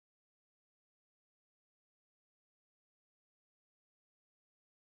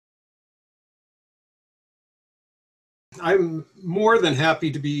I'm more than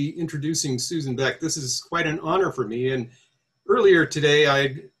happy to be introducing Susan Beck. This is quite an honor for me. And earlier today,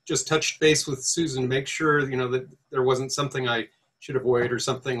 I just touched base with Susan to make sure, that there wasn't something I should avoid or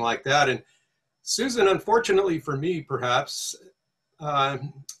something like that. And Susan, unfortunately for me, perhaps, uh,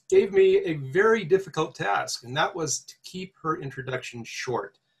 gave me a very difficult task, and that was to keep her introduction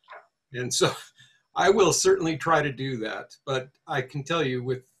short. And so I will certainly try to do that. But I can tell you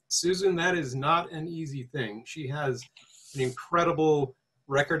with Susan, that is not an easy thing. She has an incredible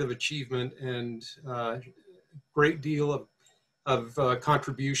record of achievement and great deal of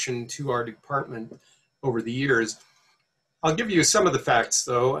contribution to our department over the years. I'll give you some of the facts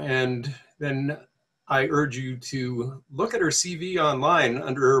though, and then I urge you to look at her CV online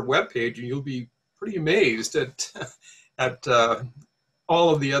under her webpage, and you'll be pretty amazed at at all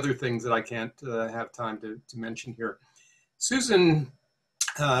of the other things that I can't have time to mention here. Susan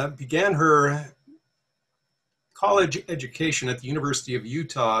began her college education at the University of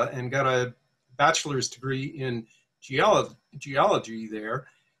Utah and got a bachelor's degree in geology there.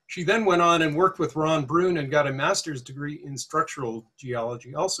 She then went on and worked with Ron Brune and got a master's degree in structural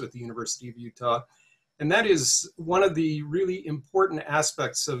geology, also at the University of Utah. And that is one of the really important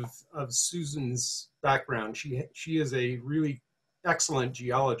aspects of Susan's background. She is a really excellent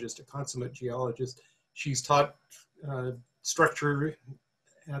geologist, a consummate geologist. She's taught structure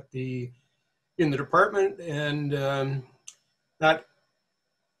in the department, and that,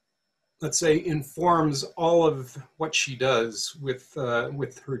 let's say, informs all of what she does with her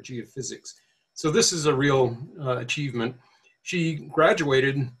geophysics. So this is a real achievement. She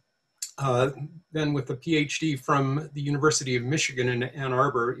graduated then with a PhD from the University of Michigan in Ann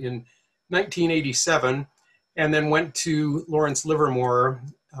Arbor in 1987, and then went to Lawrence Livermore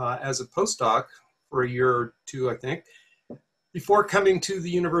as a postdoc for a year or two, I think, before coming to the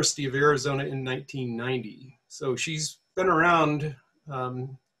University of Arizona in 1990. So she's been around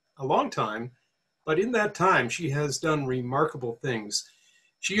a long time, but in that time, she has done remarkable things.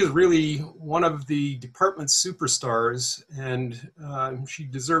 She is really one of the department's superstars, and she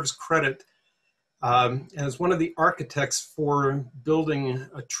deserves credit as one of the architects for building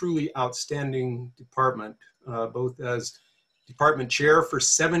a truly outstanding department, both as department chair for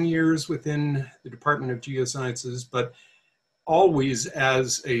 7 years within the Department of Geosciences, but always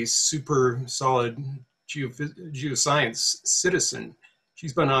as a super solid geoscience citizen.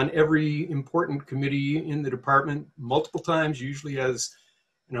 She's been on every important committee in the department multiple times, usually as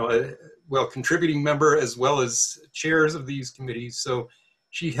a contributing member as well as chairs of these committees. So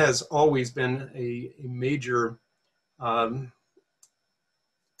she has always been a major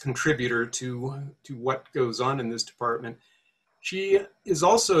contributor to what goes on in this department. She is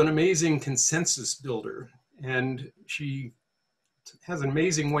also an amazing consensus builder, and she has an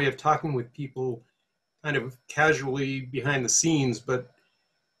amazing way of talking with people kind of casually behind the scenes, but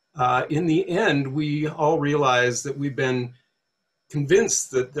in the end, we all realize that we've been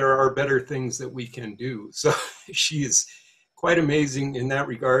convinced that there are better things that we can do. So she is quite amazing in that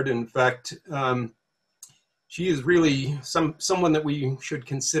regard. In fact, she is really someone that we should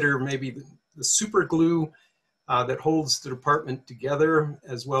consider maybe the super glue that holds the department together,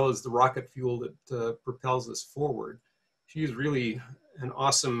 as well as the rocket fuel that propels us forward. She is really an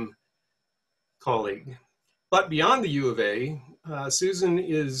awesome colleague. But beyond the U of A, Susan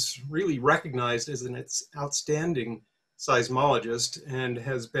is really recognized as an outstanding seismologist and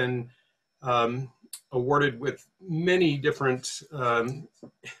has been awarded with many different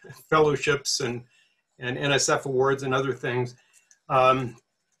fellowships and NSF awards and other things,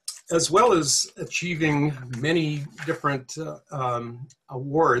 as well as achieving many different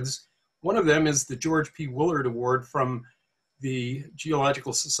awards. One of them is the George P. Willard Award from the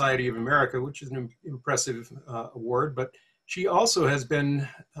Geological Society of America, which is an impressive award, but she also has been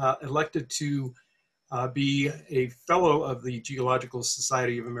elected to be a fellow of the Geological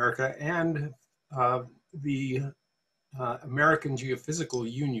Society of America and the American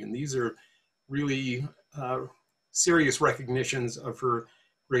Geophysical Union. These are really serious recognitions of her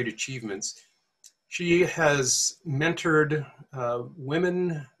great achievements. She has mentored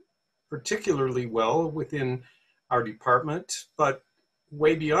women particularly well within our department, but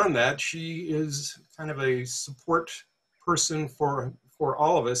way beyond that, she is kind of a support person for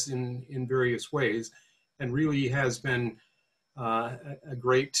all of us in various ways, and really has been a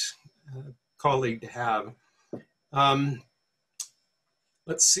great colleague to have.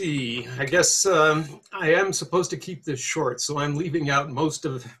 Let's see, I guess I am supposed to keep this short, so I'm leaving out most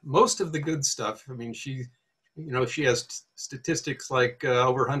of the good stuff. I mean, she has statistics like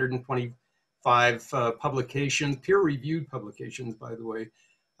over 125 publications, peer-reviewed publications, by the way,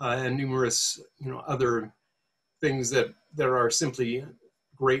 and numerous, other things that there are simply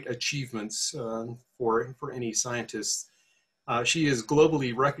great achievements for any scientist. She is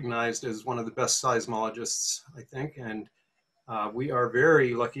globally recognized as one of the best seismologists, I think, and we are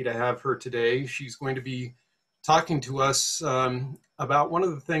very lucky to have her today. She's going to be talking to us about one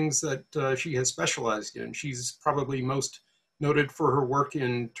of the things that she has specialized in. She's probably most noted for her work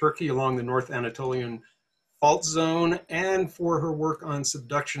in Turkey along the North Anatolian Fault Zone and for her work on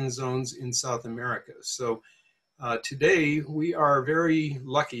subduction zones in South America. So today we are very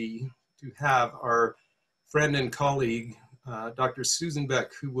lucky to have our friend and colleague, Dr. Susan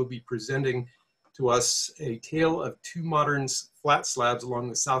Beck, who will be presenting to us a tale of two modern flat slabs along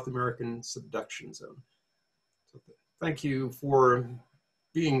the South American subduction zone. So thank you for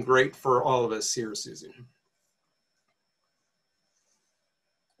being great for all of us here, Susan.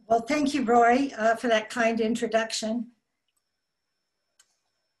 Well, thank you, Roy, for that kind introduction.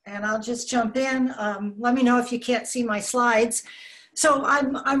 And I'll just jump in. Let me know if you can't see my slides. So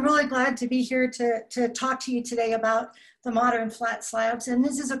I'm really glad to be here to talk to you today about the modern flat slabs. And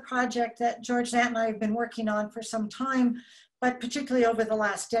this is a project that George Nat and I have been working on for some time, but particularly over the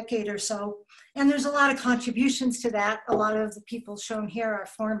last decade or so. And there's a lot of contributions to that. A lot of the people shown here are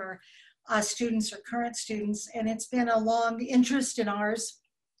former students or current students, and it's been a long interest in ours.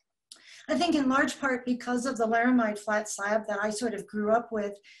 I think in large part because of the laramide flat slab that I sort of grew up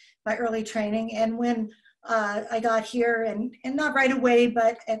with my early training. And when I got here, and not right away,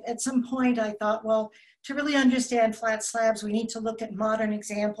 but at some point I thought, well, to really understand flat slabs, we need to look at modern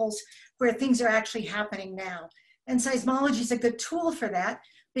examples where things are actually happening now. And seismology is a good tool for that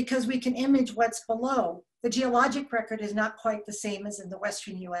because we can image what's below. The geologic record is not quite the same as in the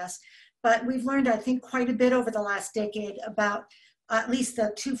Western US, but we've learned, I think, quite a bit over the last decade about at least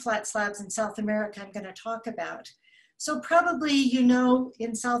the two flat slabs in South America I'm going to talk about. So probably you know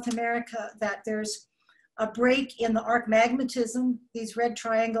in South America that there's a break in the arc magmatism. These red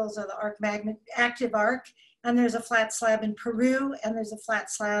triangles are the active arc, and there's a flat slab in Peru, and there's a flat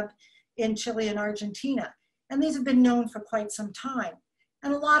slab in Chile and Argentina. And these have been known for quite some time.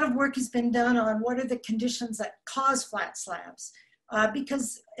 And a lot of work has been done on what are the conditions that cause flat slabs.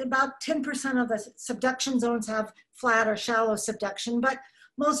 Because about 10% of the subduction zones have flat or shallow subduction, but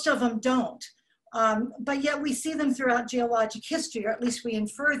most of them don't. But yet we see them throughout geologic history, or at least we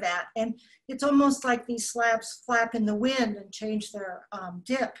infer that. And it's almost like these slabs flap in the wind and change their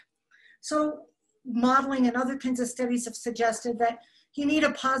dip. So modeling and other kinds of studies have suggested that you need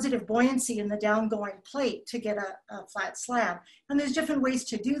a positive buoyancy in the downgoing plate to get a flat slab. And there's different ways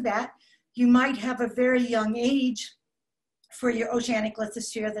to do that. You might have a very young age for your oceanic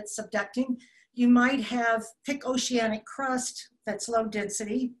lithosphere that's subducting. You might have thick oceanic crust that's low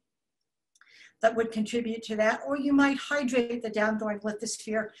density that would contribute to that, or you might hydrate the downgoing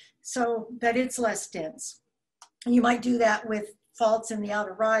lithosphere so that it's less dense. And you might do that with faults in the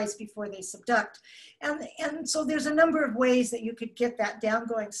outer rise before they subduct. And so there's a number of ways that you could get that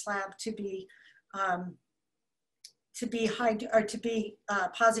downgoing slab to be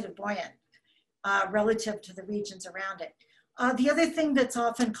positive buoyant relative to the regions around it. The other thing that's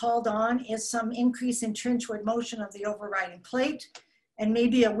often called on is some increase in trenchward motion of the overriding plate, and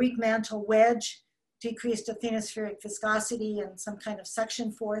maybe a weak mantle wedge, decreased asthenospheric viscosity and some kind of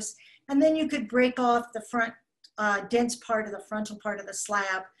suction force. And then you could break off the front dense part of the frontal part of the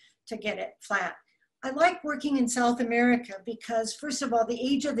slab to get it flat. I like working in South America because, first of all, the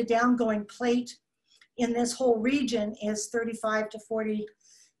age of the downgoing plate in this whole region is 35 to 40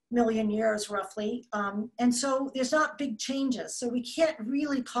 million years roughly. And so there's not big changes. So we can't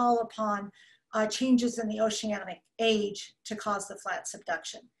really call upon changes in the oceanic age to cause the flat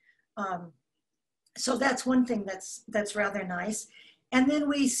subduction. So that's one thing that's rather nice. And then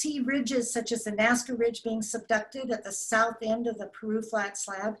we see ridges such as the Nazca Ridge being subducted at the south end of the Peru flat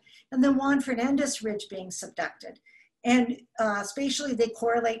slab, and the Juan Fernandez Ridge being subducted. And spatially, they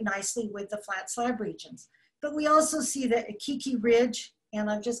correlate nicely with the flat slab regions. But we also see the Iquique Ridge, and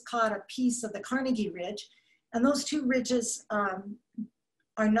I've just caught a piece of the Carnegie Ridge, and those two ridges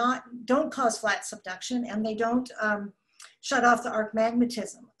don't cause flat subduction, and they don't shut off the arc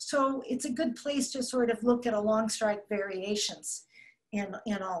magmatism. So it's a good place to sort of look at along strike variations in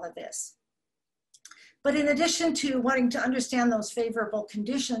all of this. But in addition to wanting to understand those favorable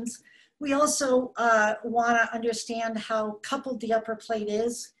conditions, we also want to understand how coupled the upper plate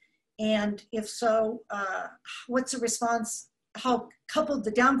is, and if so, what's the response, how coupled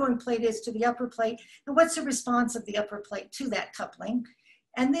the downgoing plate is to the upper plate, and what's the response of the upper plate to that coupling.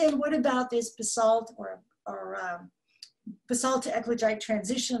 And then what about this basalt or basalt to eclogite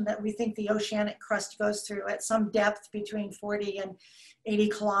transition that we think the oceanic crust goes through at some depth between 40 and 80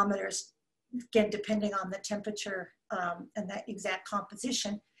 kilometers again, depending on the temperature and that exact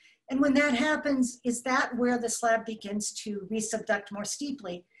composition. And when that happens, is that where the slab begins to resubduct more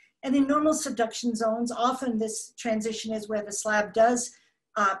steeply? And in normal subduction zones, often this transition is where the slab does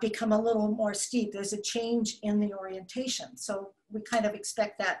become a little more steep. There's a change in the orientation. So we kind of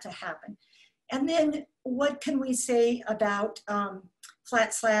expect that to happen. And then what can we say about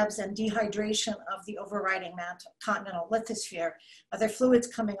flat slabs and dehydration of the overriding continental lithosphere? Are there fluids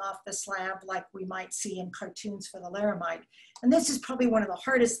coming off the slab like we might see in cartoons for the laramide? And this is probably one of the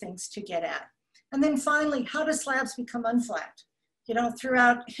hardest things to get at. And then finally, how do slabs become unflat? You know,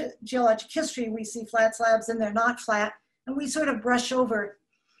 throughout geologic history, we see flat slabs and they're not flat, and we sort of brush over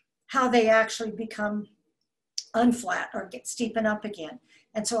how they actually become unflat or get steepen up again.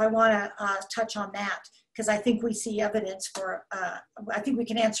 And so I want to touch on that, because I think we see evidence for, I think we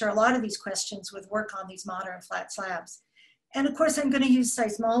can answer a lot of these questions with work on these modern flat slabs. And of course, I'm going to use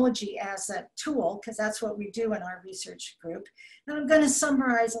seismology as a tool, because that's what we do in our research group. And I'm going to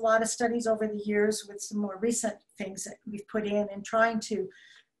summarize a lot of studies over the years with some more recent things that we've put in and trying to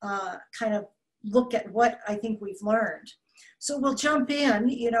kind of look at what I think we've learned. So we'll jump in,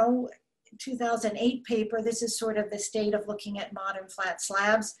 you know, 2008 paper, this is sort of the state of looking at modern flat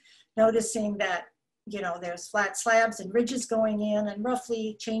slabs, noticing that, you know, there's flat slabs and ridges going in and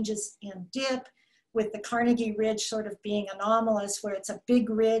roughly changes in dip, with the Carnegie Ridge sort of being anomalous, where it's a big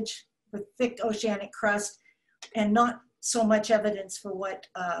ridge with thick oceanic crust and not so much evidence for what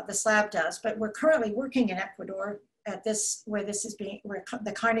the slab does. But we're currently working in Ecuador at this, where this is being, where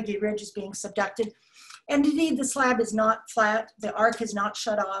the Carnegie Ridge is being subducted. And indeed, the slab is not flat, the arc is not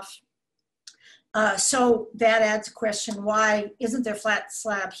shut off. So that adds a question, why isn't there flat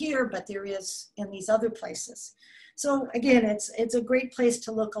slab here, but there is in these other places? So again, it's a great place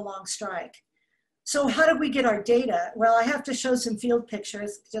to look along strike. So how do we get our data? Well, I have to show some field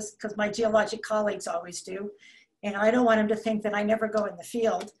pictures just because my geologic colleagues always do. And I don't want them to think that I never go in the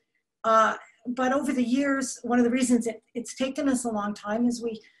field. But over the years, one of the reasons it's taken us a long time is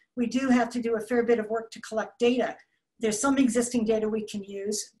we do have to do a fair bit of work to collect data. There's some existing data we can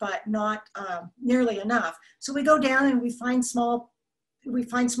use, but not nearly enough. So we go down and we find small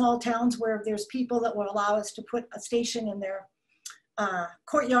towns where there's people that will allow us to put a station in their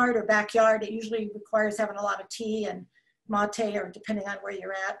courtyard or backyard. It usually requires having a lot of tea and mate, or depending on where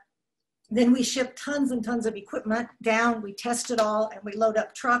you're at. Then we ship tons and tons of equipment down, we test it all, and we load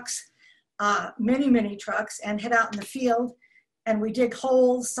up trucks, many trucks, and head out in the field. And we dig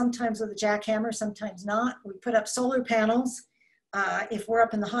holes, sometimes with a jackhammer, sometimes not. We put up solar panels. If we're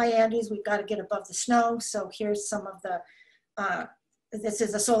up in the high Andes, we've got to get above the snow. So here's some of the, this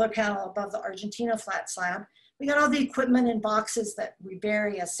is a solar panel above the Argentina flat slab. We got all the equipment in boxes that we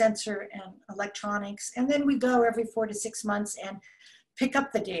bury, a sensor and electronics. And then we go every 4 to 6 months and pick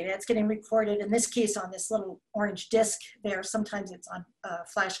up the data. It's getting recorded, in this case, on this little orange disc there. Sometimes it's on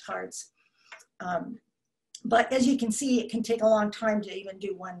flashcards. But as you can see, it can take a long time to even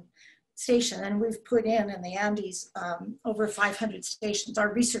do one station. And we've put in the Andes over 500 stations,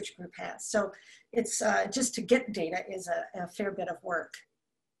 our research group has. So it's just to get data is a fair bit of work.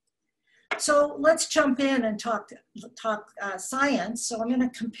 So let's jump in and talk science. So I'm going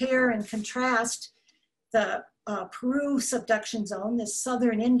to compare and contrast the Peru subduction zone, the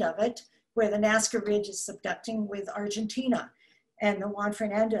southern end of it, where the Nazca Ridge is subducting, with Argentina and the Juan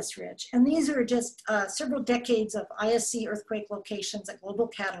Fernandez Ridge. And these are just several decades of ISC earthquake locations, a global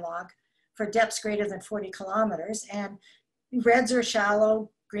catalog for depths greater than 40 kilometers. And reds are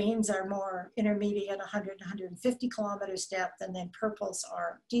shallow, greens are more intermediate, 100 to 150 kilometers depth, and then purples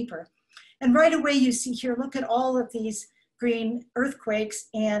are deeper. And right away you see here, look at all of these green earthquakes,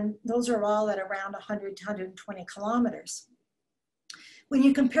 and those are all at around 100 to 120 kilometers. When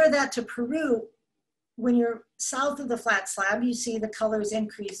you compare that to Peru, when you're south of the flat slab, you see the colors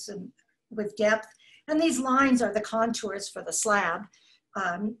increase with depth, and these lines are the contours for the slab.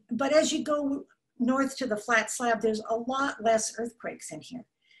 But as you go north to the flat slab, there's a lot less earthquakes in here.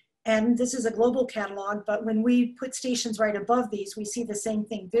 And this is a global catalog, but when we put stations right above these, we see the same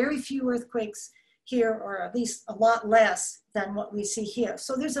thing. Very few earthquakes here, or at least a lot less than what we see here.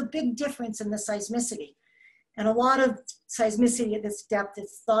 So there's a big difference in the seismicity. And a lot of seismicity at this depth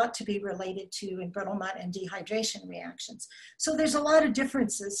is thought to be related to embrittlement and dehydration reactions. So there's a lot of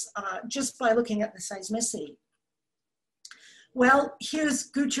differences just by looking at the seismicity. Well,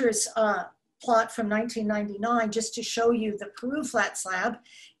 here's Gucher's plot from 1999, just to show you the Peru flat slab.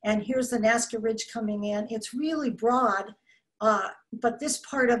 And here's the Nazca Ridge coming in. It's really broad, but this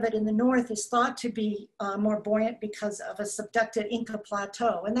part of it in the north is thought to be more buoyant because of a subducted Inca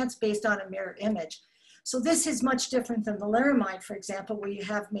plateau, and that's based on a mirror image. So this is much different than the laramide, for example, where you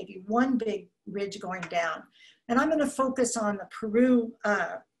have maybe one big ridge going down. And I'm going to focus on the Peru,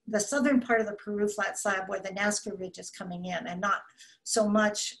 the southern part of the Peru flat slab where the Nazca Ridge is coming in, and not so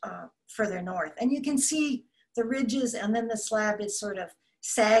much further north. And you can see the ridges, and then the slab is sort of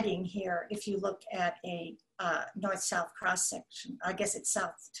sagging here if you look at a north-south cross section. I guess it's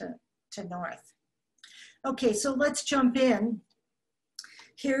south to north. Okay, so let's jump in.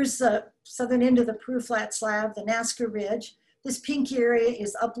 Here's the southern end of the Peru flat slab, the Nazca Ridge. This pink area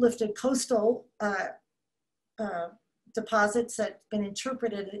is uplifted coastal deposits that have been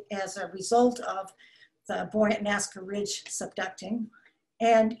interpreted as a result of the buoyant Nazca Ridge subducting.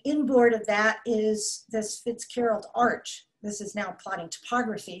 And inboard of that is this Fitzgerald Arch. This is now plotting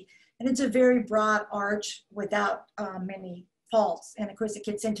topography. And it's a very broad arch without many faults. And of course it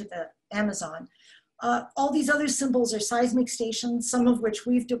gets into the Amazon. All these other symbols are seismic stations, some of which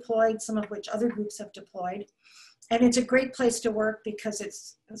we've deployed, some of which other groups have deployed. And it's a great place to work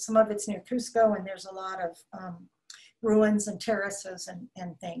because some of it's near Cusco, and there's a lot of ruins and terraces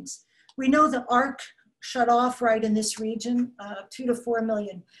and things. We know the arc shut off right in this region 2 to 4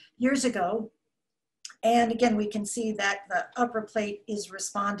 million years ago. And again, we can see that the upper plate is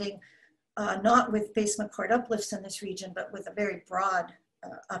responding not with basement chord uplifts in this region, but with a very broad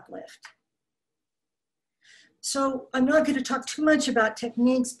uplift. So I'm not going to talk too much about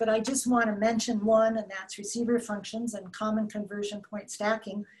techniques, but I just want to mention one, and that's receiver functions and common conversion point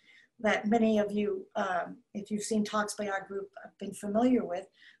stacking that many of you, if you've seen talks by our group, have been familiar with.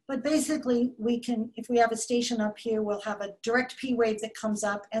 But basically, we can, if we have a station up here, we'll have a direct P wave that comes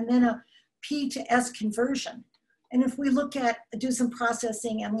up and then a P to S conversion. And if we do some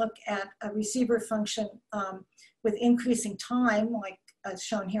processing and look at a receiver function with increasing time, like as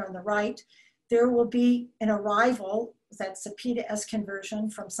shown here on the right, there will be an arrival that's a P to S conversion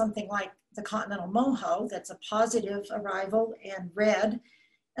from something like the continental moho, that's a positive arrival in red.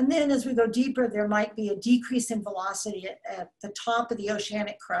 And then as we go deeper, there might be a decrease in velocity at the top of the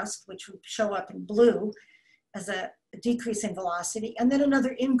oceanic crust, which would show up in blue as a decrease in velocity, and then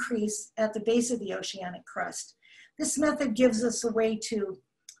another increase at the base of the oceanic crust. This method gives us a way to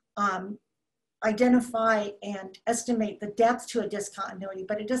identify and estimate the depth to a discontinuity,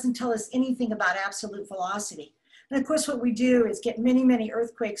 but it doesn't tell us anything about absolute velocity. And of course, what we do is get many, many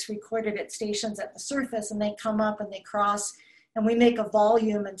earthquakes recorded at stations at the surface, and they come up and they cross, and we make a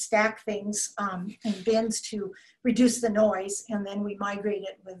volume and stack things in bins to reduce the noise, and then we migrate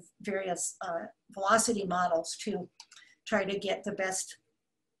it with various velocity models to try to get the best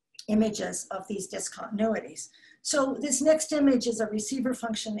images of these discontinuities. So this next image is a receiver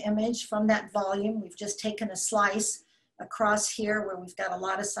function image from that volume. We've just taken a slice across here where we've got a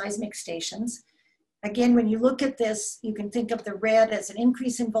lot of seismic stations. Again, when you look at this, you can think of the red as an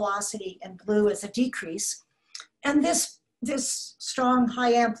increase in velocity and blue as a decrease. And this strong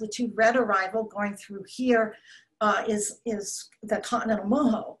high amplitude red arrival going through here is the continental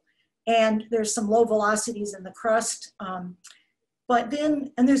moho. And there's some low velocities in the crust.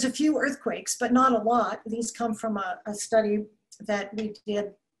 And there's a few earthquakes, but not a lot. These come from a study that we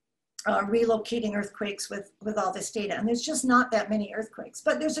did relocating earthquakes with all this data. And there's just not that many earthquakes,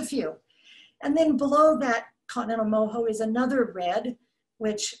 but there's a few. And then below that continental moho is another red,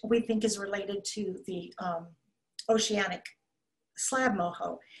 which we think is related to the oceanic slab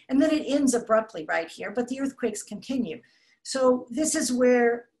moho. And then it ends abruptly right here, but the earthquakes continue. So this is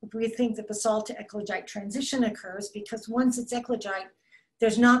where we think the basalt to eclogite transition occurs, because once it's eclogite,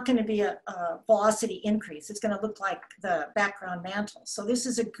 there's not going to be a velocity increase. It's going to look like the background mantle. So this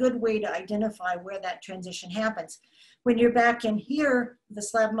is a good way to identify where that transition happens. When you're back in here, the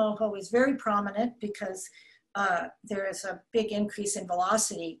slab moho is very prominent because there is a big increase in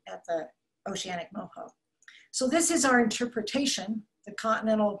velocity at the oceanic moho. So this is our interpretation, the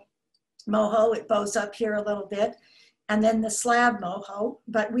continental moho. It bows up here a little bit. And then the slab moho,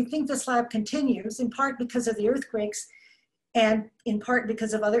 but we think the slab continues in part because of the earthquakes and in part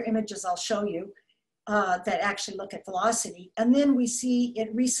because of other images I'll show you that actually look at velocity. And then we see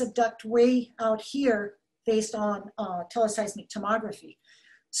it resubduct way out here based on teleseismic tomography.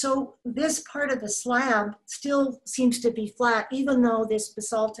 So this part of the slab still seems to be flat, even though this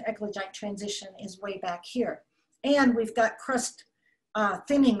basalt to eclogite transition is way back here. And we've got crust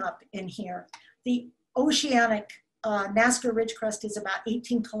thinning up in here. The oceanic Nazca Ridge crust is about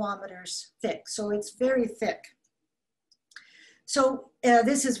 18 kilometers thick, so it's very thick. So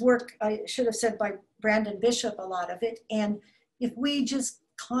this is work, I should have said, by Brandon Bishop, a lot of it. And if we just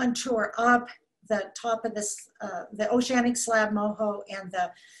contour up the top of this, the oceanic slab moho and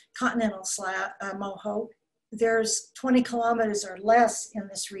the continental slab moho, there's 20 kilometers or less in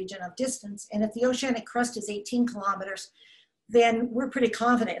this region of distance. And if the oceanic crust is 18 kilometers, then we're pretty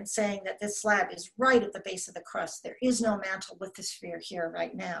confident in saying that this slab is right at the base of the crust. There is no mantle lithosphere here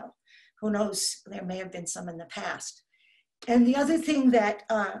right now. Who knows, there may have been some in the past. And the other thing that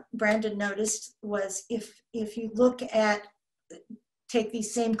Brandon noticed was if you look at, take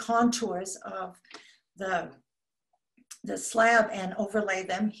these same contours of the slab and overlay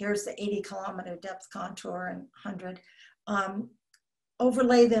them, here's the 80 kilometer depth contour and 100,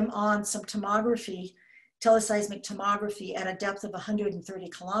 overlay them on some tomography, teleseismic tomography at a depth of 130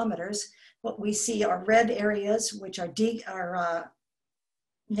 kilometers, what we see are red areas, which are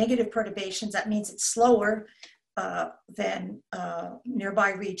negative perturbations. That means it's slower than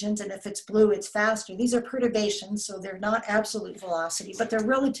nearby regions. And if it's blue, it's faster. These are perturbations, so they're not absolute velocity, but they're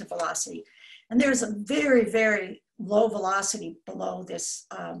relative velocity. And there's a very, very low velocity below this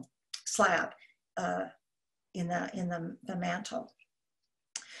slab in the mantle.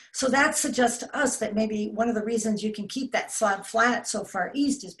 So that suggests to us that maybe one of the reasons you can keep that slab flat so far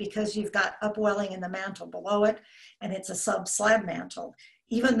east is because you've got upwelling in the mantle below it, and it's a sub-slab mantle,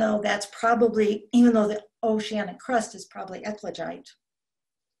 even though that's probably, even though the oceanic crust is probably eclogite.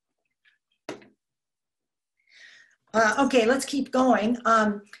 Okay, let's keep going.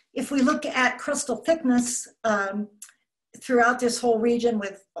 If we look at crustal thickness throughout this whole region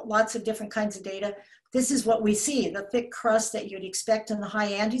with lots of different kinds of data, this is what we see, the thick crust that you'd expect in the high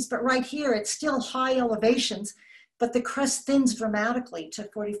Andes, but right here, it's still high elevations, but the crust thins dramatically to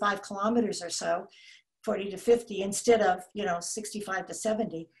 45 kilometers or so, 40 to 50, instead of, 65 to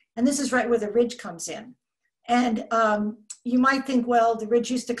 70. And this is right where the ridge comes in. And you might think, well, the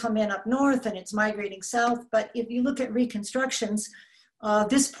ridge used to come in up north and it's migrating south, but if you look at reconstructions,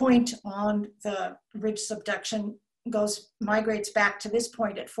 this point on the ridge subduction migrates back to this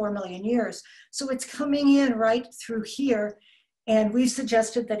point at 4 million years. So it's coming in right through here. And we've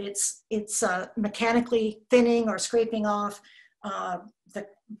suggested that it's mechanically thinning or scraping off the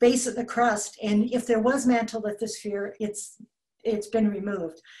base of the crust. And if there was mantle lithosphere, it's been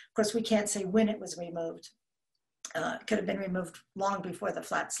removed. Of course, we can't say when it was removed. It could have been removed long before the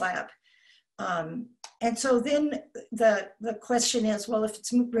flat slab. And so then the question is, well, if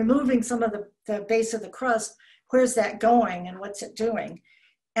it's removing some of the base of the crust, where's that going and what's it doing?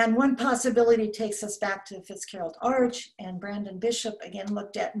 And one possibility takes us back to the Fitzgerald Arch, and Brandon Bishop again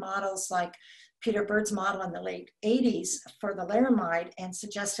looked at models like Peter Bird's model in the late 80s for the laramide and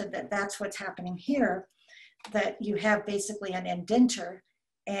suggested that that's what's happening here, that you have basically an indenter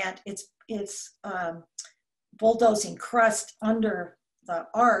and it's bulldozing crust under the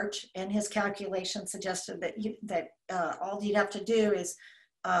arch, and his calculation suggested that all you'd have to do is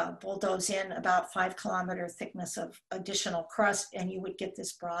bulldoze in about 5 kilometer thickness of additional crust, and you would get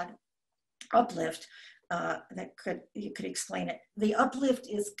this broad uplift you could explain it. The uplift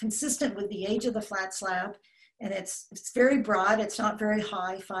is consistent with the age of the flat slab, and it's very broad. It's not very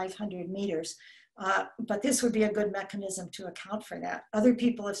high, 500 meters, but this would be a good mechanism to account for that. Other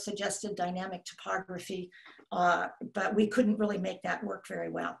people have suggested dynamic topography, but we couldn't really make that work very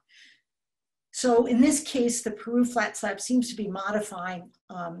well. So in this case, the Peru flat slab seems to be modifying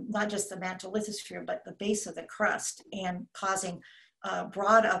not just the mantle lithosphere, but the base of the crust and causing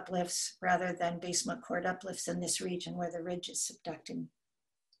broad uplifts rather than basement chord uplifts in this region where the ridge is subducting.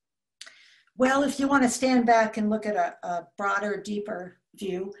 Well, if you want to stand back and look at a broader, deeper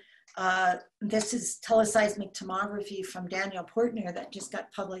view, this is teleseismic tomography from Daniel Portner that just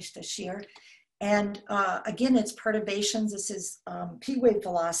got published this year. And again, it's perturbations. This is P-wave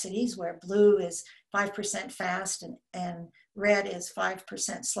velocities, where blue is 5% fast and red is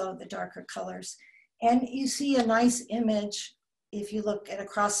 5% slow, the darker colors. And you see a nice image, if you look at a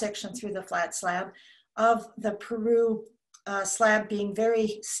cross-section through the flat slab, of the Peru slab being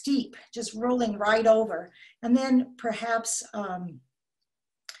very steep, just rolling right over. And then perhaps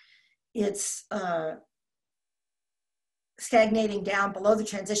it's stagnating down below the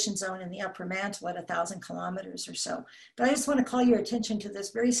transition zone in the upper mantle at 1,000 kilometers or so. But I just want to call your attention to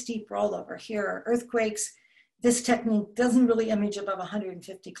this very steep rollover. Here are earthquakes. This technique doesn't really image above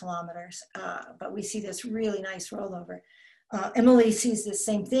 150 kilometers, but we see this really nice rollover. Emily sees the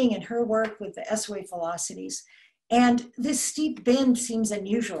same thing in her work with the S-wave velocities. And this steep bend seems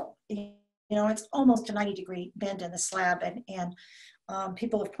unusual. You know, it's almost a 90-degree bend in the slab. And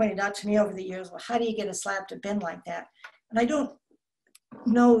people have pointed out to me over the years, well, how do you get a slab to bend like that? And I don't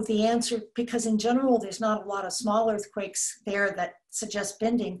know the answer, because in general, there's not a lot of small earthquakes there that suggest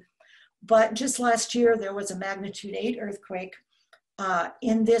bending. But just last year, there was a magnitude 8 earthquake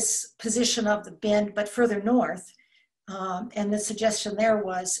in this position of the bend, but further north. And the suggestion there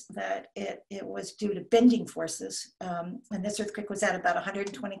was that it was due to bending forces. And this earthquake was at about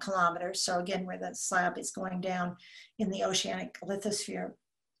 120 kilometers. So again, where the slab is going down in the oceanic lithosphere.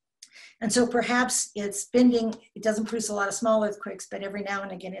 And so perhaps it's bending, it doesn't produce a lot of small earthquakes, but every now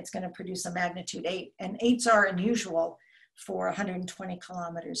and again, it's going to produce a magnitude 8. And 8s are unusual for 120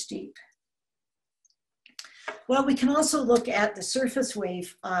 kilometers deep. Well, we can also look at the surface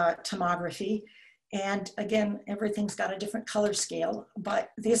wave tomography. And again, everything's got a different color scale,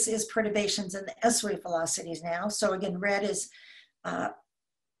 but this is perturbations in the S-wave velocities now. So again, red is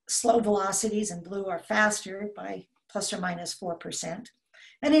slow velocities and blue are faster by plus or minus 4%.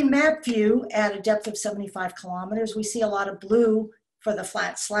 And in map view at a depth of 75 kilometers, we see a lot of blue for the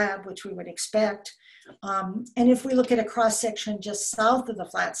flat slab, which we would expect. And if we look at a cross section just south of the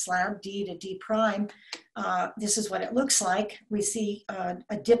flat slab, D to D prime, this is what it looks like. We see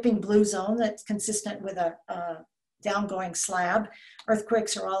a dipping blue zone that's consistent with a downgoing slab.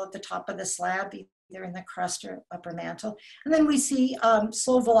 Earthquakes are all at the top of the slab, either in the crust or upper mantle. And then we see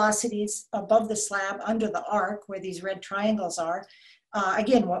slow velocities above the slab under the arc where these red triangles are.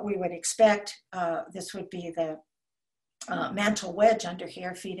 Again, what we would expect, this would be the mantle wedge under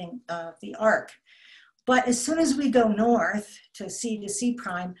here feeding the arc. But as soon as we go north to C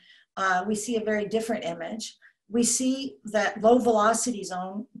prime, we see a very different image. We see that low velocity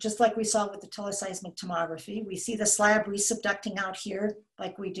zone, just like we saw with the teleseismic tomography. We see the slab resubducting out here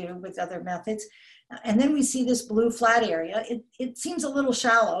like we do with other methods. And then we see this blue flat area. It seems a little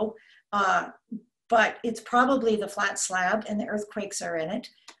shallow, but it's probably the flat slab and the earthquakes are in it.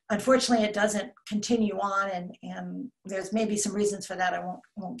 Unfortunately, it doesn't continue on, and there's maybe some reasons for that I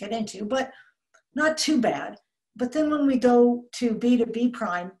won't get into, but not too bad. But then when we go to B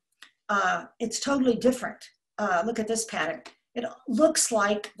prime, it's totally different. Look at this pattern. It looks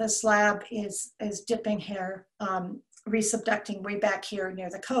like the slab is dipping here, resubducting way back here near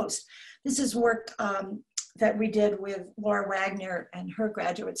the coast. This is work that we did with Laura Wagner and her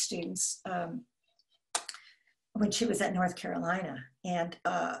graduate students when she was at North Carolina. And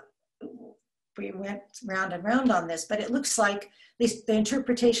we went round and round on this, but it looks like, at least the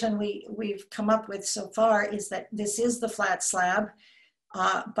interpretation we've come up with so far is that this is the flat slab,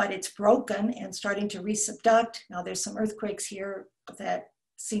 but it's broken and starting to resubduct. Now there's some earthquakes here that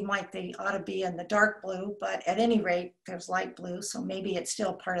seem like they ought to be in the dark blue, but at any rate, there's light blue, so maybe it's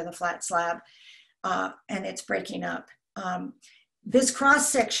still part of the flat slab, and it's breaking up. This cross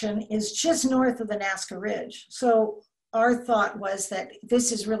section is just north of the Nazca Ridge. So our thought was that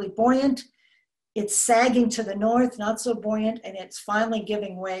this is really buoyant. It's sagging to the north, not so buoyant, and it's finally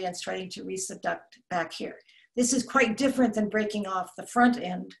giving way and starting to resubduct back here. This is quite different than breaking off the front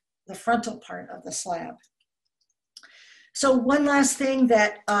end, the frontal part of the slab. So one last thing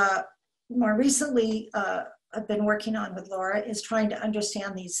that more recently I've been working on with Laura is trying to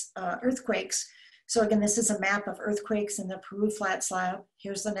understand these earthquakes. So again, this is a map of earthquakes in the Peru flat slab.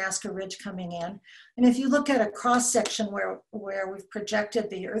 Here's the Nazca Ridge coming in. And if you look at a cross section where we've projected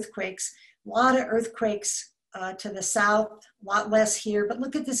the earthquakes, a lot of earthquakes to the south, a lot less here, but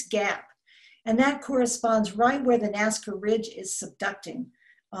look at this gap. And that corresponds right where the Nazca Ridge is subducting.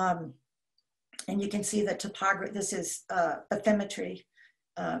 And you can see the topography, this is bathymetry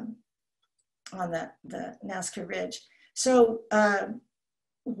on the Nazca Ridge. So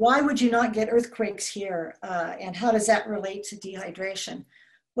why would you not get earthquakes here? And how does that relate to dehydration?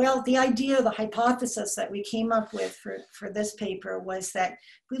 Well, the idea, the hypothesis that we came up with for this paper was that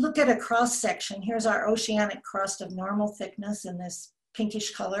if we look at a cross section, here's our oceanic crust of normal thickness in this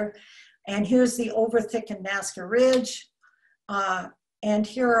pinkish color. And here's the over-thickened Nazca Ridge. And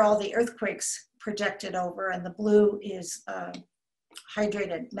here are all the earthquakes projected over, and the blue is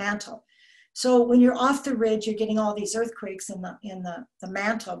hydrated mantle. So when you're off the ridge, you're getting all these earthquakes in the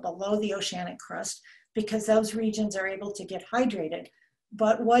mantle below the oceanic crust because those regions are able to get hydrated.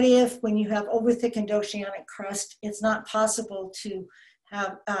 But what if when you have over-thickened oceanic crust, it's not possible to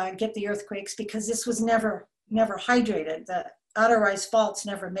have get the earthquakes because this was never hydrated. The outer rise faults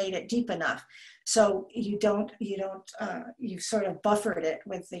never made it deep enough. So you've sort of buffered it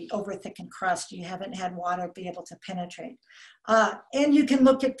with the over-thickened crust. You haven't had water be able to penetrate. And you can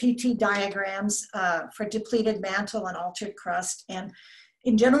look at PT diagrams for depleted mantle and altered crust. And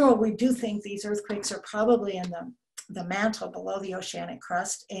in general, we do think these earthquakes are probably in the mantle below the oceanic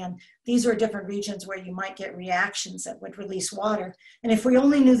crust. And these are different regions where you might get reactions that would release water. And if we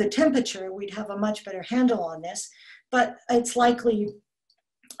only knew the temperature, we'd have a much better handle on this. But it's likely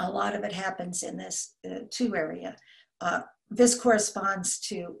a lot of it happens in this 2 area. This corresponds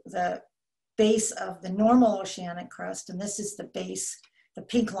to the base of the normal oceanic crust, and this is the base, the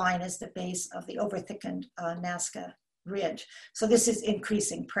pink line is the base of the over-thickened Nazca ridge. So this is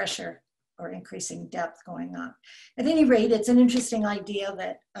increasing pressure or increasing depth going on. At any rate, it's an interesting idea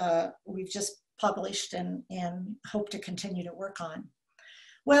that we've just published and hope to continue to work on.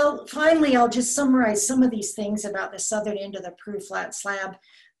 Well, finally, I'll just summarize some of these things about the southern end of the Peru flat slab,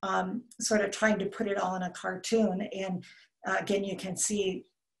 sort of trying to put it all in a cartoon. And again, you can see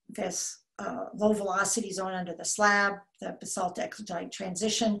this low velocity zone under the slab, the basalt eclogite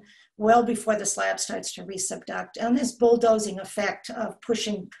transition, well before the slab starts to resubduct, and this bulldozing effect of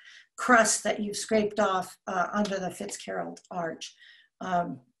pushing crust that you've scraped off under the Fitzgerald arch.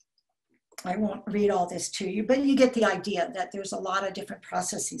 I won't read all this to you, but you get the idea that there's a lot of different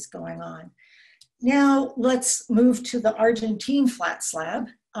processes going on. Now let's move to the Argentine flat slab.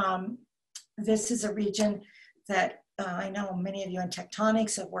 This is a region that I know many of you in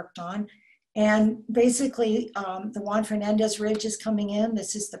tectonics have worked on. And basically, the Juan Fernandez Ridge is coming in.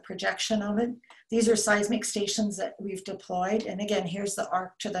 This is the projection of it. These are seismic stations that we've deployed. And again, here's the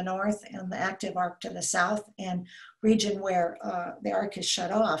arc to the north and the active arc to the south, and region where the arc is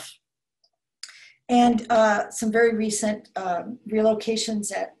shut off. And some very recent relocations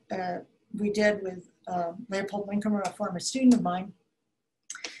that we did with Leopold Winkemer, a former student of mine,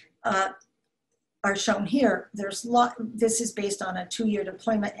 are shown here. This is based on a 2-year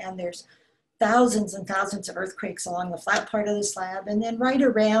deployment, and there's thousands and thousands of earthquakes along the flat part of the slab. And then right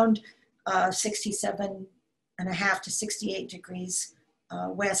around 67.5 to 68 degrees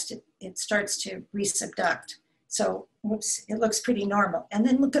west, it starts to resubduct. So whoops, it looks pretty normal. And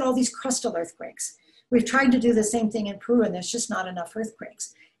then look at all these crustal earthquakes. We've tried to do the same thing in Peru, and there's just not enough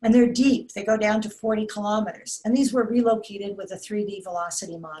earthquakes. And they're deep, they go down to 40 kilometers. And these were relocated with a 3D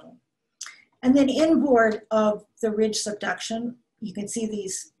velocity model. And then inboard of the ridge subduction, you can see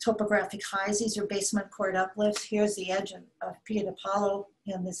these topographic highs. These are basement chord uplifts. Here's the edge of Pia de Palo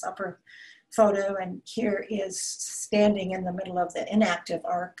in this upper photo, and here is standing in the middle of the inactive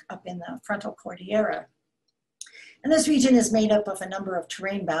arc up in the frontal Cordillera. And this region is made up of a number of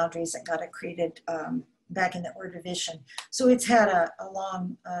terrain boundaries that got created back in the Ordovician. So it's had a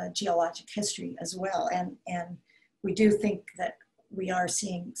long geologic history as well. And we do think that we are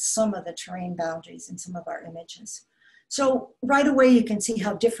seeing some of the terrain boundaries in some of our images. So right away, you can see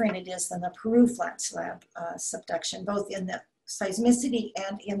how different it is than the Peru flat slab subduction, both in the seismicity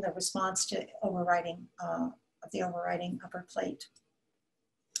and in the response to overriding the overriding upper plate.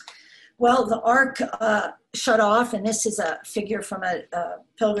 Well, the arc shut off, and this is a figure from a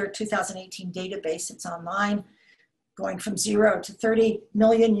Pilger 2018 database. It's online, going from 0 to 30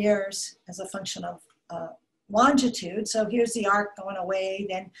 million years as a function of longitude. So here's the arc going away,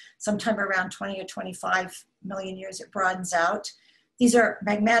 then sometime around 20 or 25 million years, it broadens out. These are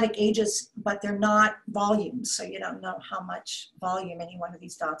magmatic ages, but they're not volumes. So you don't know how much volume any one of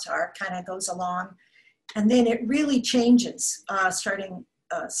these dots are. It kind of goes along. And then it really changes starting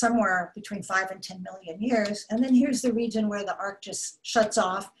somewhere between 5 and 10 million years. And then here's the region where the arc just shuts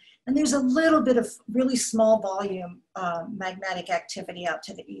off. And there's a little bit of really small volume magmatic activity out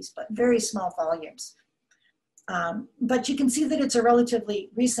to the east, but very small volumes. But you can see that it's a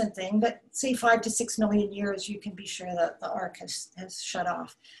relatively recent thing, but say 5 to 6 million years, you can be sure that the arc has shut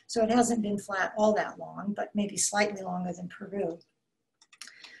off. So it hasn't been flat all that long, but maybe slightly longer than Peru.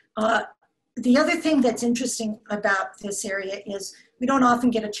 The other thing that's interesting about this area is we don't often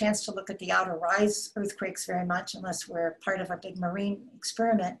get a chance to look at the outer rise earthquakes very much unless we're part of a big marine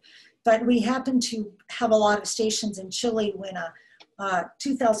experiment. But we happen to have a lot of stations in Chile when a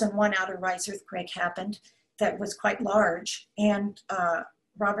 2001 outer rise earthquake happened that was quite large. And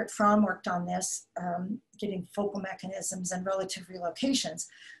Robert Fromm worked on this, getting focal mechanisms and relative relocations.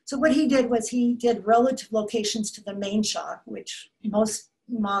 So what he did was he did relative locations to the main shock, which most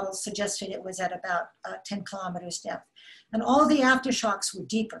models suggested it was at about 10 kilometers depth. And all the aftershocks were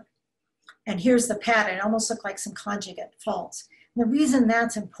deeper. And here's the pattern. It almost looked like some conjugate faults. And the reason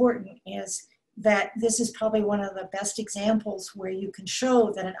that's important is that this is probably one of the best examples where you can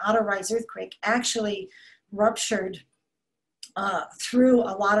show that an outer rise earthquake actually ruptured through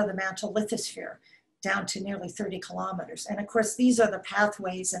a lot of the mantle lithosphere down to nearly 30 kilometers. And of course, these are the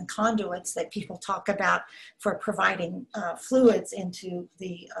pathways and conduits that people talk about for providing fluids into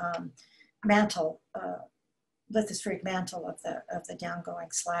the mantle, lithospheric mantle of the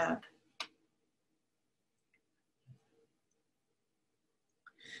downgoing slab.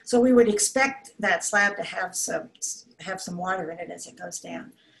 So we would expect that slab to have some water in it as it goes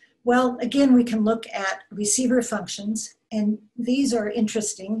down. Well, again, we can look at receiver functions, and these are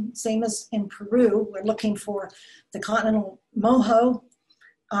interesting. Same as in Peru, we're looking for the continental moho,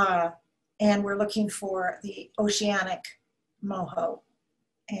 and we're looking for the oceanic moho,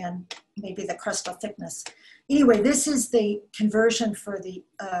 and maybe the crustal thickness. anyway, this is the conversion for the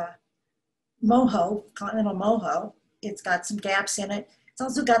moho, continental moho. It's got some gaps in it. It's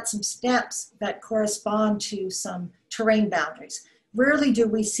also got some steps that correspond to some terrain boundaries. Rarely do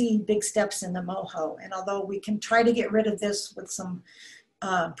we see big steps in the moho, and although we can try to get rid of this with some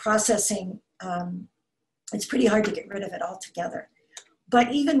processing, it's pretty hard to get rid of it altogether.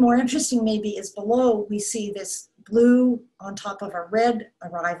 But even more interesting maybe is below we see this blue on top of a red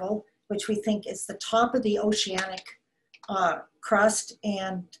arrival, which we think is the top of the oceanic crust,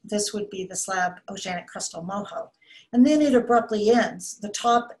 and this would be the slab oceanic crustal moho. And then it abruptly ends. The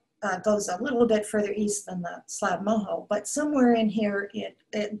top goes a little bit further east than the slab moho, but somewhere in here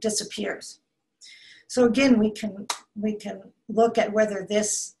it disappears. So again, we can look at whether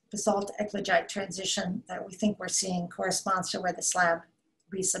this basalt eclogite transition that we think we're seeing corresponds to where the slab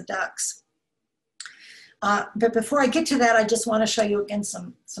resubducts. But before I get to that, I just want to show you again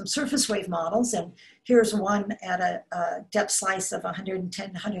some surface wave models. And here's one at a depth slice of 110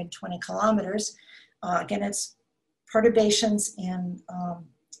 to 120 kilometers. Again, it's perturbations in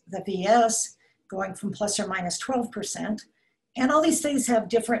the VS going from plus or minus 12%. And all these things have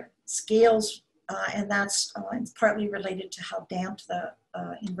different scales, and that's it's partly related to how damp the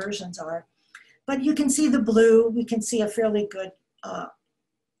inversions are. But you can see the blue, we can see a fairly good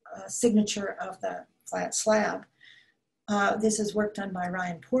signature of the flat slab. This is work done by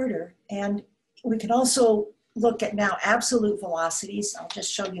Ryan Porter. And we can also look at now absolute velocities. I'll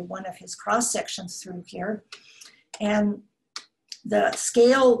just show you one of his cross sections through here. And the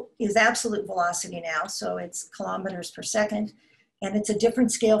scale is absolute velocity now, so it's kilometers per second. And it's a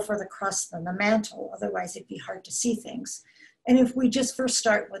different scale for the crust than the mantle, otherwise it'd be hard to see things. And if we just first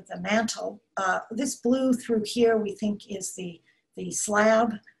start with the mantle, this blue through here we think is the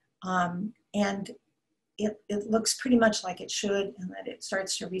slab, and it looks pretty much like it should, and that it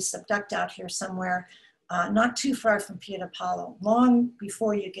starts to resubduct out here somewhere, not too far from Pieta Palo, long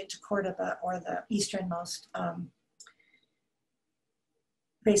before you get to Cordoba or the easternmost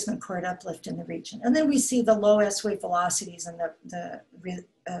basement chord uplift in the region. And then we see the low S wave velocities and the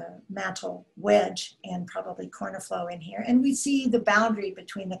mantle wedge and probably corner flow in here. And we see the boundary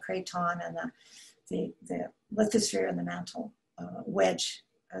between the craton and the lithosphere and the mantle wedge,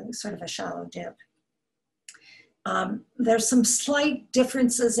 sort of a shallow dip. There's some slight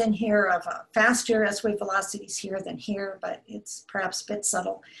differences in here of faster S wave velocities here than here, but it's perhaps a bit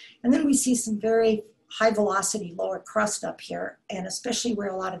subtle. And then we see some very high velocity lower crust up here, and especially where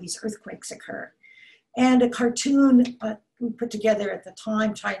a lot of these earthquakes occur. And a cartoon we put together at the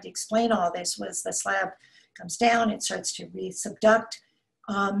time trying to explain all this was the slab comes down, it starts to resubduct.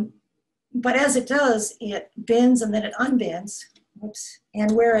 But as it does, it bends and then it unbends. Whoops.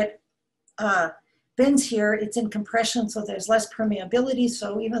 And where it bends here, it's in compression, so there's less permeability.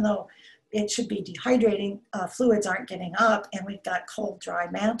 So even though it should be dehydrating, fluids aren't getting up, and we've got cold, dry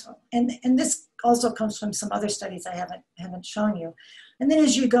mantle. And this also comes from some other studies I haven't shown you. And then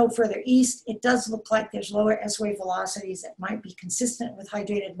as you go further east, it does look like there's lower S wave velocities that might be consistent with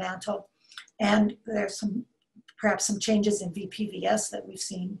hydrated mantle. And there's perhaps some changes in VPVS that we've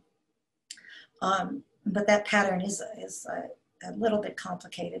seen. But that pattern is a little bit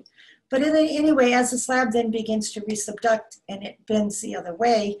complicated. But anyway, as the slab then begins to resubduct and it bends the other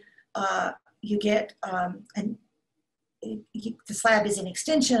way, you get, the slab is in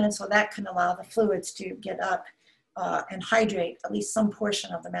extension, and so that can allow the fluids to get up and hydrate at least some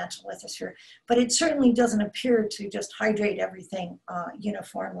portion of the mantle lithosphere. But it certainly doesn't appear to just hydrate everything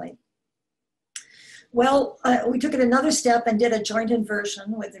uniformly. Well, we took it another step and did a joint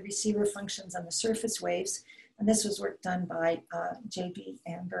inversion with the receiver functions and the surface waves. And this was work done by J.B.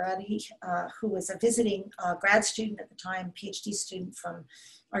 Amberati, who was a visiting grad student at the time, PhD student from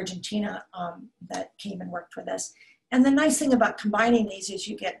Argentina that came and worked with us. And the nice thing about combining these is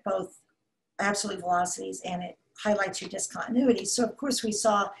you get both absolute velocities and it highlights your discontinuity. So of course we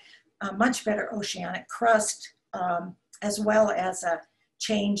saw a much better oceanic crust as well as a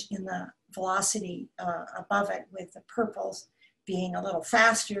change in the velocity above it, with the purples being a little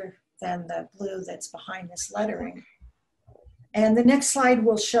faster than the blue that's behind this lettering. And the next slide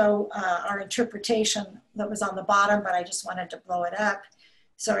will show our interpretation that was on the bottom, but I just wanted to blow it up.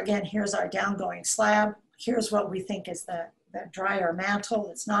 So again, here's our downgoing slab. Here's what we think is the drier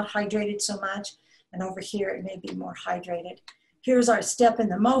mantle. It's not hydrated so much. And over here, it may be more hydrated. Here's our step in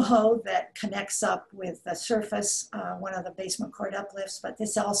the moho that connects up with the surface, one of the basement chord uplifts, but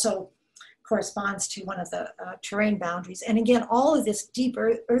this also corresponds to one of the terrain boundaries. And again, all of this deep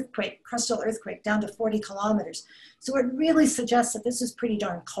earthquake, crustal earthquake down to 40 kilometers. So it really suggests that this is pretty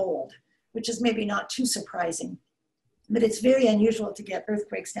darn cold, which is maybe not too surprising. but it's very unusual to get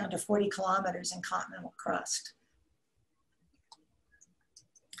earthquakes down to 40 kilometers in continental crust.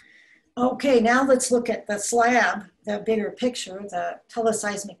 Okay, now let's look at the slab, the bigger picture, the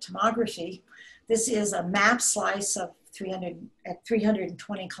teleseismic tomography. This is a map slice of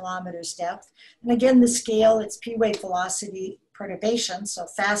 320 kilometers depth. And again, the scale, it's p-wave velocity perturbation, so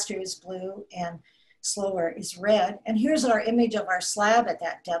faster is blue and slower is red. And here's our image of our slab at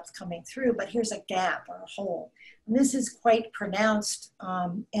that depth coming through, but here's a gap or a hole. And this is quite pronounced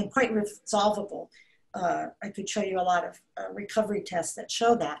and quite resolvable. I could show you a lot of recovery tests that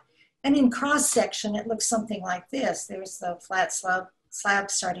show that. And in cross section, it looks something like this. There's the flat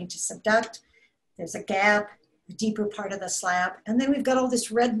slab starting to subduct. There's a gap, the deeper part of the slab. And then we've got all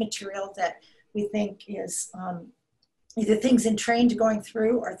this red material that we think is either things entrained going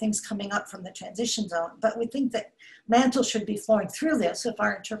through or things coming up from the transition zone. But we think that mantle should be flowing through this if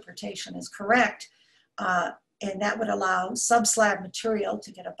our interpretation is correct. And that would allow subslab material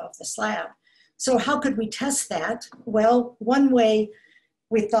to get above the slab. So how could we test that? Well, one way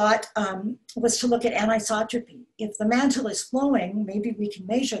we thought was to look at anisotropy. If the mantle is flowing, maybe we can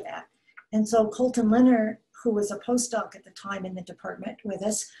measure that. And so Colton Linner, who was a postdoc at the time in the department with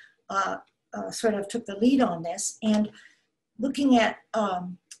us, sort of took the lead on this. And looking at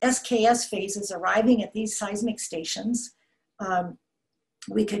SKS phases arriving at these seismic stations,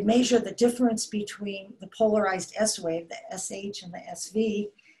 we could measure the difference between the polarized S wave, the SH and the SV.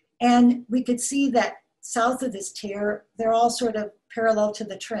 And we could see that south of this tear, they're all sort of parallel to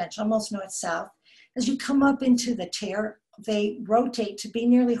the trench, almost north-south. As you come up into the tear, they rotate to be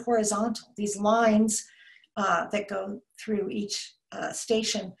nearly horizontal. These lines that go through each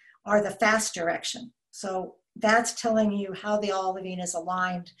station are the fast direction. So that's telling you how the olivine is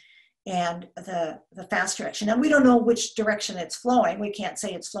aligned and the fast direction. And we don't know which direction it's flowing. We can't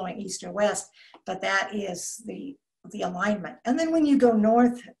say it's flowing east or west, but that is the alignment. And then when you go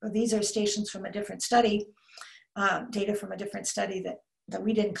north, these are stations from a different study, data from a different study that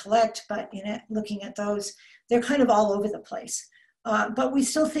we didn't collect, but looking at those, they're kind of all over the place. But we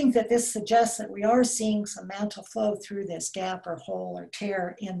still think that this suggests that we are seeing some mantle flow through this gap or hole or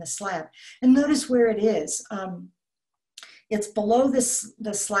tear in the slab. And notice where it is. It's below the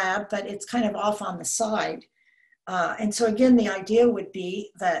slab, but it's kind of off on the side. And so again, the idea would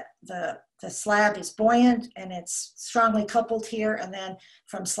be that the slab is buoyant and it's strongly coupled here. And then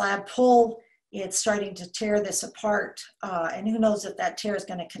from slab pull, it's starting to tear this apart. And who knows if that tear is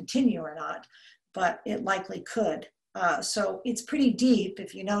going to continue or not, but it likely could. So it's pretty deep,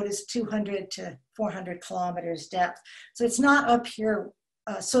 if you notice, 200 to 400 kilometers depth. So it's not up here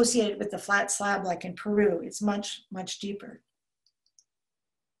associated with the flat slab like in Peru. It's much, much deeper.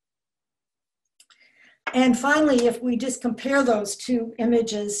 And finally, if we just compare those two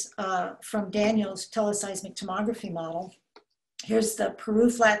images from Daniel's teleseismic tomography model, here's the Peru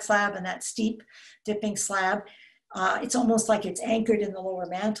flat slab and that steep dipping slab. It's almost like it's anchored in the lower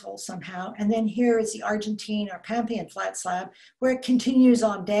mantle somehow. And then here is the Argentine or Pampean flat slab, where it continues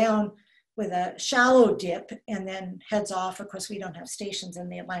on down with a shallow dip and then heads off. Of course, we don't have stations in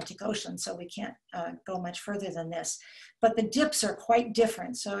the Atlantic Ocean, so we can't go much further than this. But the dips are quite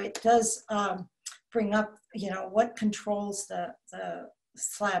different. So it does bring up, what controls the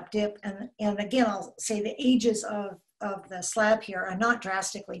slab dip. And again, I'll say the ages of the slab here are not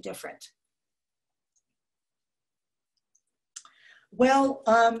drastically different. Well,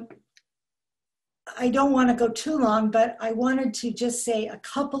 I don't want to go too long, but I wanted to just say a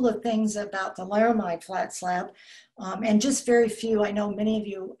couple of things about the Laramide flat slab, and just very few. I know many of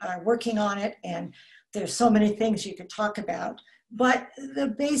you are working on it, and there's so many things you could talk about. But the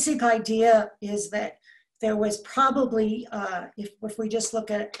basic idea is that there was probably, if we just look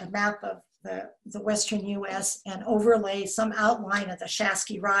at a map of the Western US and overlay some outline of the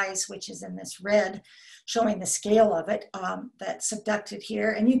Shasky Rise, which is in this red, showing the scale of it, that's subducted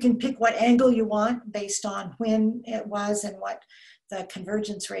here. And you can pick what angle you want based on when it was and what the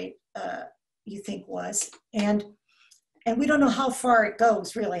convergence rate you think was. And we don't know how far it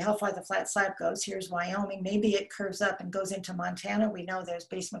goes, really, how far the flat slab goes. Here's Wyoming. Maybe it curves up and goes into Montana. We know there's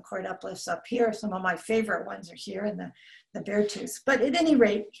basement chord uplifts up here. Some of my favorite ones are here in the Beartooth. But at any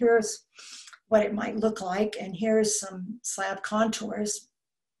rate, here's what it might look like. And here's some slab contours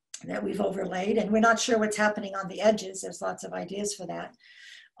that we've overlaid. And we're not sure what's happening on the edges. There's lots of ideas for that.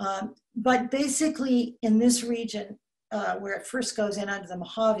 But basically, in this region, where it first goes in under the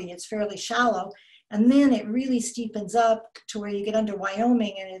Mojave, it's fairly shallow. And then it really steepens up to where you get under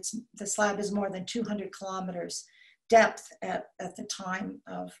Wyoming, and the slab is more than 200 kilometers depth at the time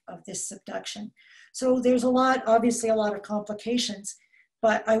of this subduction. So there's obviously a lot of complications.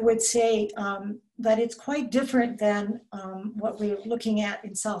 but I would say that it's quite different than what we're looking at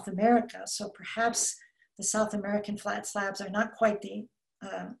in South America. So perhaps the South American flat slabs are not quite the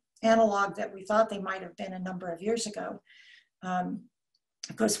analog that we thought they might have been a number of years ago.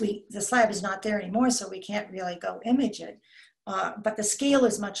 Of course, the slab is not there anymore, so we can't really go image it. But the scale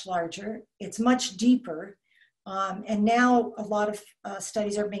is much larger, it's much deeper, and now a lot of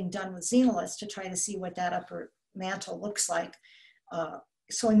studies are being done with xenoliths to try to see what that upper mantle looks like.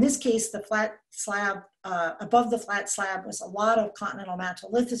 So in this case, the flat slab, above the flat slab was a lot of continental mantle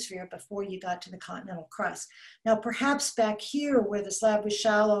lithosphere before you got to the continental crust. Now perhaps back here where the slab was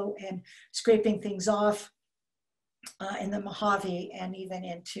shallow and scraping things off in the Mojave and even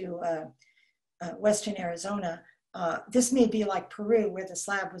into Western Arizona, this may be like Peru where the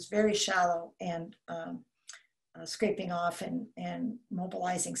slab was very shallow and scraping off and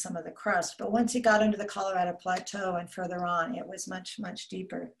mobilizing some of the crust. But once you got into the Colorado Plateau and further on, it was much, much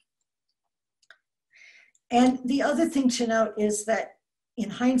deeper. And the other thing to note is that in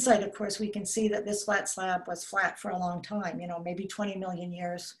hindsight, of course, we can see that this flat slab was flat for a long time, you know, maybe 20 million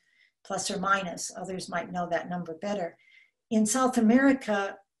years plus or minus. Others might know that number better. In South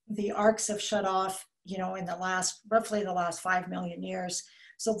America, the arcs have shut off, you know, in the last, roughly the last 5 million years.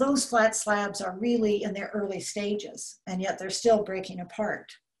 So those flat slabs are really in their early stages, and yet they're still breaking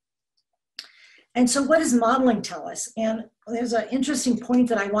apart. And so what does modeling tell us? And there's an interesting point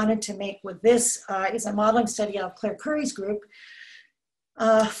that I wanted to make with this is a modeling study out of Claire Curry's group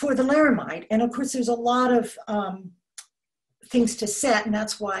for the laramide. And of course, there's a lot of things to set, and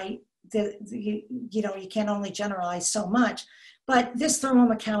that's why you know, you can only generalize so much. But this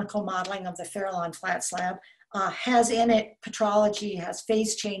thermomechanical modeling of the Farallon flat slab has in it petrology, has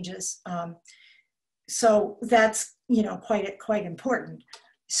phase changes. So that's, you know, quite important.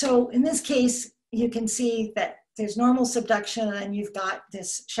 So in this case, you can see that there's normal subduction and you've got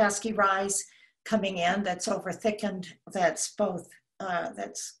this Shasky rise coming in that's over-thickened, that's both,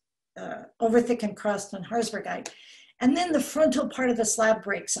 over-thickened crust and Harzburgite. And then the frontal part of the slab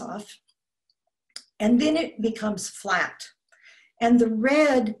breaks off and then it becomes flat. And the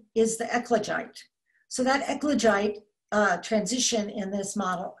red is the eclogite. So that eclogite transition in this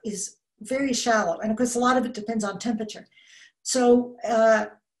model is very shallow. And of course, a lot of it depends on temperature. So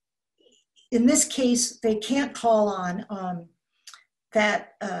in this case, they can't call on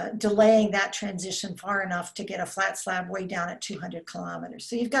delaying that transition far enough to get a flat slab way down at 200 kilometers.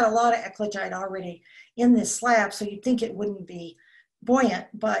 So you've got a lot of eclogite already in this slab, so you'd think it wouldn't be buoyant,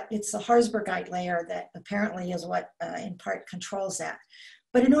 but it's the Harzburgite layer that apparently is what in part controls that.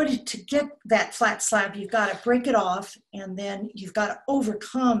 But in order to get that flat slab, you've got to break it off, and then you've got to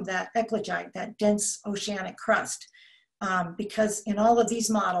overcome that eclogite, that dense oceanic crust. Because in all of these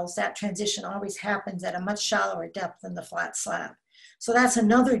models, that transition always happens at a much shallower depth than the flat slab. So that's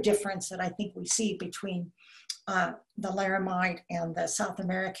another difference that I think we see between the laramide and the South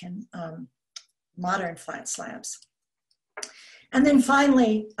American modern flat slabs. And then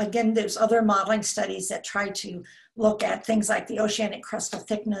finally, again, there's other modeling studies that try to look at things like the oceanic crustal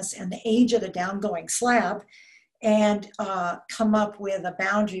thickness and the age of the downgoing slab and come up with a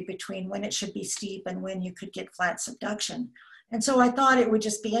boundary between when it should be steep and when you could get flat subduction. And so I thought it would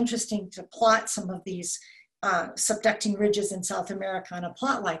just be interesting to plot some of these subducting ridges in South America on a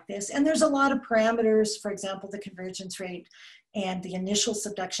plot like this. And there's a lot of parameters, for example, the convergence rate and the initial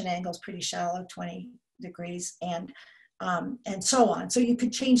subduction angle is pretty shallow, 20 degrees, and so on. So you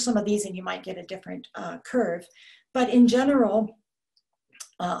could change some of these and you might get a different curve. But in general,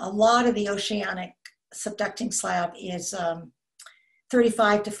 a lot of the oceanic subducting slab is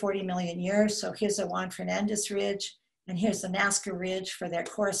 35 to 40 million years. So here's the Juan Fernandez Ridge, and here's the Nazca Ridge for their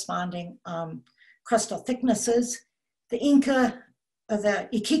corresponding crustal thicknesses. The Inca, the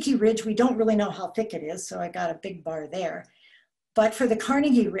Iquique Ridge, we don't really know how thick it is, so I got a big bar there. But for the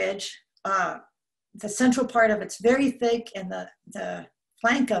Carnegie Ridge, the central part of it's very thick, and the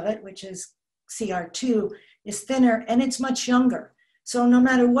flank of it, which is CR2, is thinner, and it's much younger. So no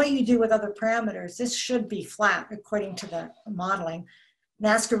matter what you do with other parameters, this should be flat according to the modeling.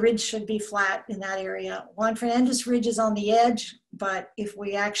 Nazca Ridge should be flat in that area. Juan Fernandez Ridge is on the edge, but if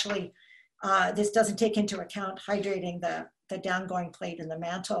we actually, this doesn't take into account hydrating the downgoing plate in the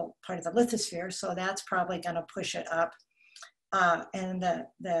mantle part of the lithosphere, so that's probably gonna push it up. And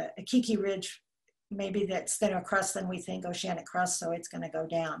the Iquique Ridge, maybe that's thinner crust than we think, oceanic crust, so it's gonna go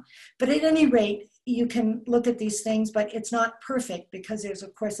down. But at any rate, you can look at these things, but it's not perfect because there's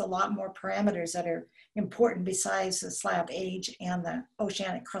of course a lot more parameters that are important besides the slab age and the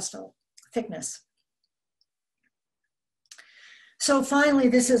oceanic crustal thickness. So finally,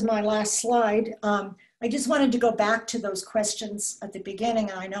 this is my last slide. I just wanted to go back to those questions at the beginning,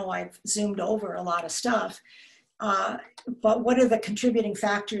 and I know I've zoomed over a lot of stuff, but what are the contributing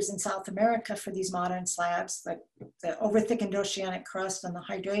factors in South America for these modern slabs? The overthickened oceanic crust and the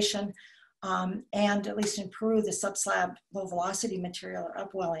hydration, and at least in Peru, the subslab low velocity material or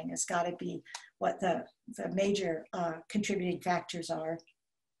upwelling has got to be what the major contributing factors are.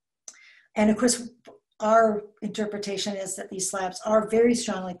 And of course, our interpretation is that these slabs are very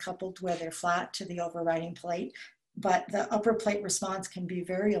strongly coupled where they're flat to the overriding plate, but the upper plate response can be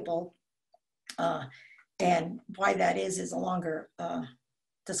variable. And why that is a longer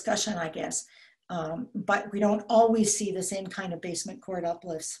discussion, I guess. But we don't always see the same kind of basement chord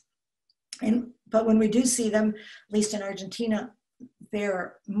uplifts. But when we do see them, at least in Argentina,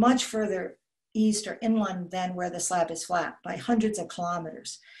 they're much further east or inland than where the slab is flat by hundreds of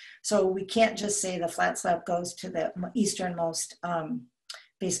kilometers. So we can't just say the flat slab goes to the easternmost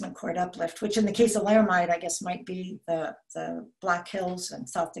basement chord uplift, which in the case of Laramide, I guess might be the Black Hills in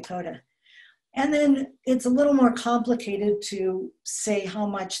South Dakota. And then it's a little more complicated to say how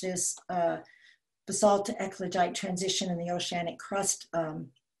much this basalt to eclogite transition in the oceanic crust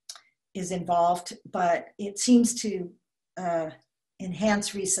is involved, but it seems to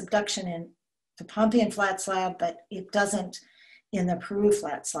enhance resubduction in the Pompeian flat slab, but it doesn't in the Peru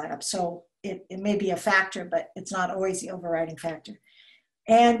flat slab. So it may be a factor, but it's not always the overriding factor.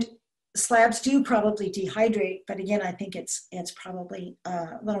 And slabs do probably dehydrate, but again, I think it's probably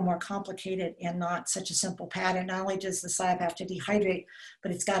a little more complicated and not such a simple pattern. Not only does the slab have to dehydrate,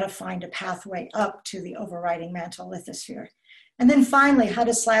 but it's got to find a pathway up to the overriding mantle lithosphere. And then finally, how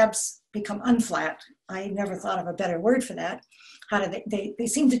do slabs become unflat? I never thought of a better word for that. How do they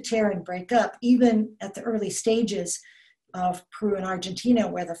seem to tear and break up, even at the early stages of Peru and Argentina,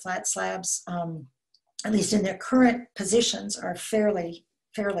 where the flat slabs, at least in their current positions, are fairly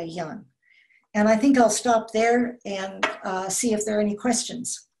young. And I think I'll stop there and see if there are any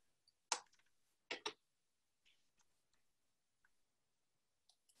questions.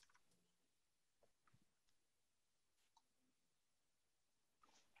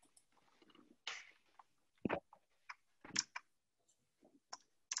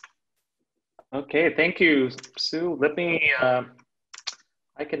 Okay, thank you, Sue. Let me,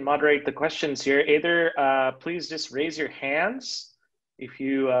 I can moderate the questions here. Either please just raise your hands. If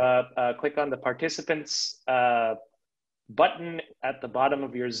you click on the participants button at the bottom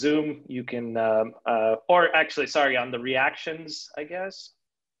of your Zoom, you can, or actually, sorry, on the reactions, I guess.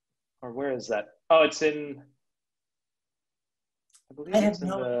 Or where is that? Oh, it's in, I believe it's in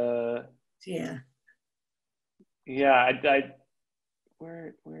the, yeah. Yeah,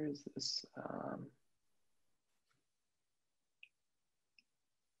 where is this?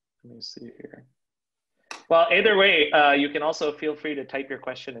 Let me see here. Well, either way, you can also feel free to type your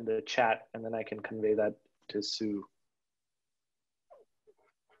question in the chat, and then I can convey that to Sue.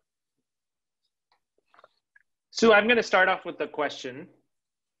 Sue, I'm going to start off with the question.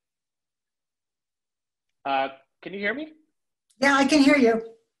 Can you hear me? Yeah, I can hear you.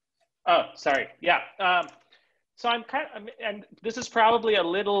 Oh, sorry. Yeah. So I'm kind of, and this is probably a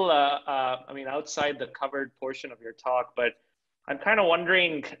little, I mean, outside the covered portion of your talk, but I'm kind of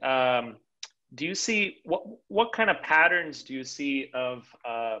wondering, do you see, what kind of patterns do you see of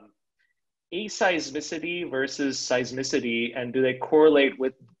aseismicity versus seismicity, and do they correlate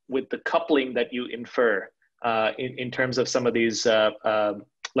with the coupling that you infer in terms of some of these,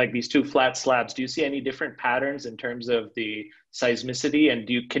 like these two flat slabs? Do you see any different patterns in terms of the seismicity, and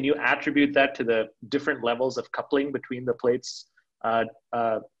can you attribute that to the different levels of coupling between the plates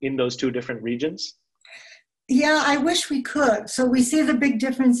in those two different regions? Yeah, I wish we could. So we see the big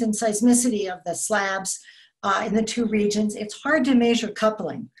difference in seismicity of the slabs in the two regions. It's hard to measure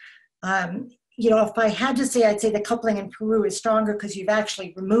coupling. You know, if I had to say, I'd say the coupling in Peru is stronger because you've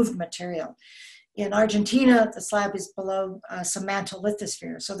actually removed material. In Argentina, the slab is below some mantle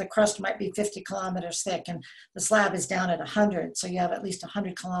lithosphere. So the crust might be 50 kilometers thick and the slab is down at 100. So you have at least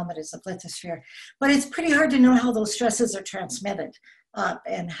 100 kilometers of lithosphere. But it's pretty hard to know how those stresses are transmitted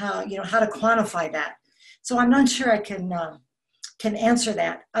and how, you know, how to quantify that. So I'm not sure I can answer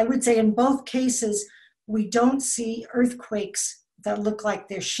that. I would say in both cases, we don't see earthquakes that look like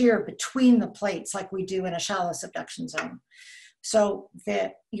they're shear between the plates like we do in a shallow subduction zone. So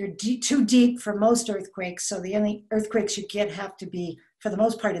that you're too deep for most earthquakes. So the only earthquakes you get have to be, for the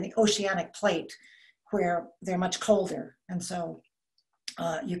most part, in the oceanic plate where they're much colder. And so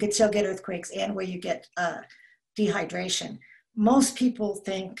you could still get earthquakes and where you get dehydration. Most people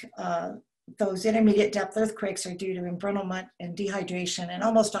think those intermediate depth earthquakes are due to embrittlement and dehydration and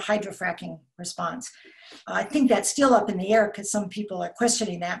almost a hydrofracking response. I think that's still up in the air because some people are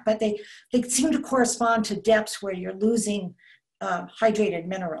questioning that, but they seem to correspond to depths where you're losing hydrated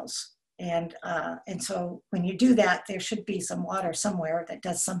minerals. And so when you do that, there should be some water somewhere that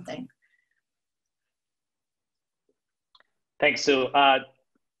does something. Thanks, Sue.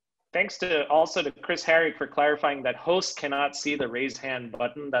 Thanks also to Chris Herrick for clarifying that hosts cannot see the raised hand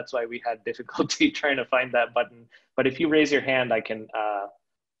button. That's why we had difficulty trying to find that button. But if you raise your hand, I can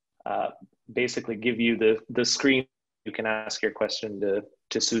basically give you the screen. You can ask your question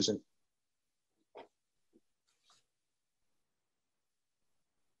to Susan.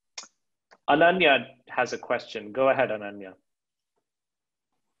 Ananya has a question. Go ahead, Ananya.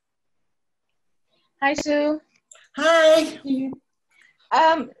 Hi, Sue. Hi.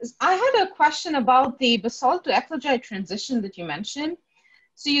 I had a question about the basalt to eclogite transition that you mentioned.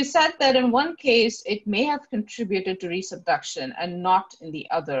 So you said that in one case, it may have contributed to resubduction and not in the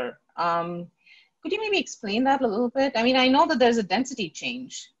other. Could you maybe explain that a little bit? I mean, I know that there's a density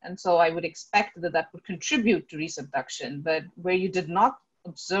change, and so I would expect that that would contribute to resubduction, but where you did not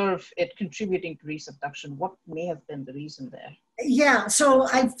observe it contributing to resubduction, what may have been the reason there? Yeah, so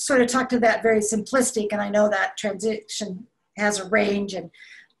I've sort of talked to that very simplistic, and I know that transition has a range and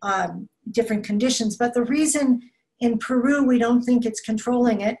different conditions, but the reason in Peru we don't think it's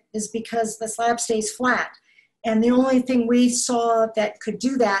controlling it is because the slab stays flat. And the only thing we saw that could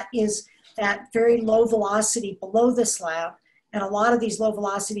do that is that very low velocity below the slab. And a lot of these low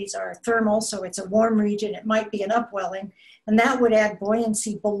velocities are thermal, so it's a warm region, it might be an upwelling, and that would add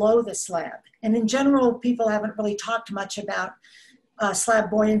buoyancy below the slab. And in general, people haven't really talked much about slab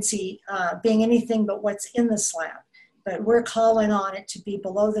buoyancy being anything but what's in the slab. But we're calling on it to be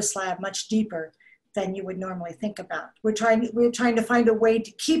below the slab much deeper than you would normally think about. We're trying to find a way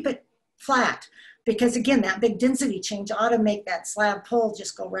to keep it flat, because again, that big density change ought to make that slab pull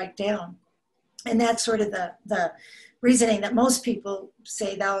just go right down. And that's sort of the reasoning that most people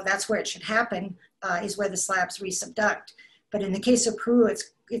say, no, that's where it should happen, is where the slabs resubduct. But in the case of Peru,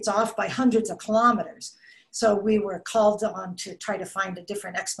 it's off by hundreds of kilometers. So we were called on to try to find a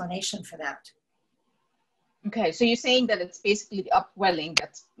different explanation for that. Okay, so you're saying that it's basically the upwelling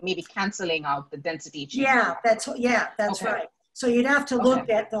that's maybe canceling out the density change. Yeah, that's Okay. right. So you'd have to look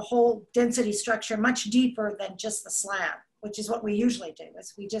at the whole density structure much deeper than just the slab, which is what we usually do,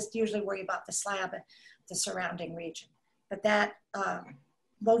 is we just usually worry about the slab and the surrounding region. But that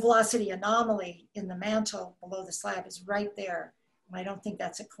low velocity anomaly in the mantle below the slab is right there. And I don't think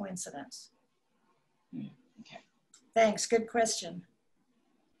that's a coincidence. Okay. Thanks, good question.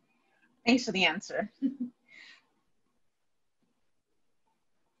 Thanks for the answer.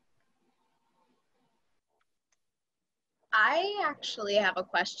 I actually have a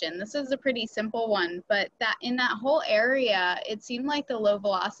question. This is a pretty simple one, but that in that whole area, it seemed like the low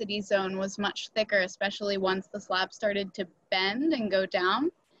velocity zone was much thicker, especially once the slab started to bend and go down.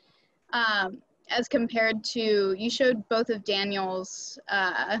 As compared to, you showed both of Daniel's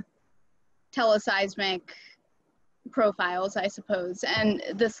teleseismic profiles, I suppose, and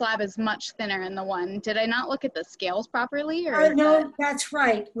the slab is much thinner in the one. Did I not look at the scales properly? Or no, that's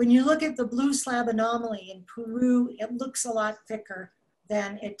right. When you look at the blue slab anomaly in Peru, it looks a lot thicker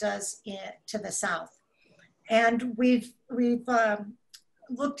than it does to the south. And we've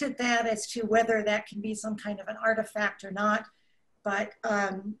looked at that as to whether that can be some kind of an artifact or not. But,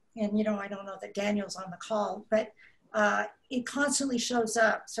 and you know, I don't know that Daniel's on the call, but it constantly shows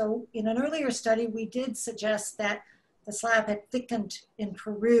up. So in an earlier study, we did suggest that the slab had thickened in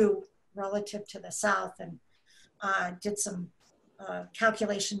Peru relative to the south, and did some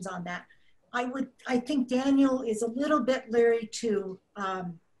calculations on that. I think Daniel is a little bit leery to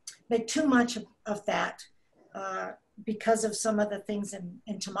make too much of that because of some of the things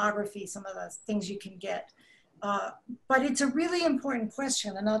in tomography, some of the things you can get. But it's a really important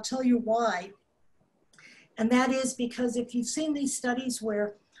question, and I'll tell you why. And that is because if you've seen these studies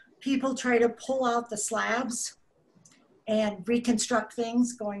where people try to pull out the slabs and reconstruct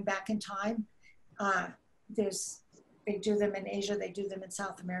things going back in time, they do them in Asia, they do them in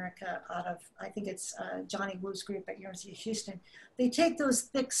South America out of, I think it's Johnny Wu's group at University of Houston. They take those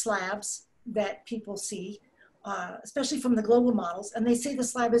thick slabs that people see, especially from the global models, and they say the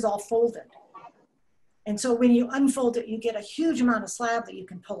slab is all folded. And so when you unfold it, you get a huge amount of slab that you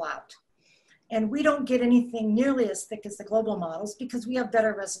can pull out. And we don't get anything nearly as thick as the global models because we have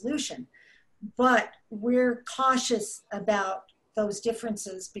better resolution. But we're cautious about those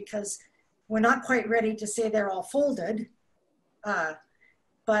differences because we're not quite ready to say they're all folded.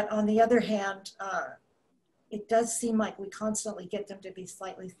 But on the other hand, it does seem like we constantly get them to be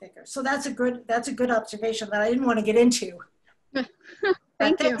slightly thicker. So that's a good observation that I didn't want to get into.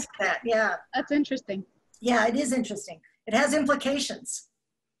 Thank you. For that. Yeah. That's interesting. Yeah, it is interesting. It has implications.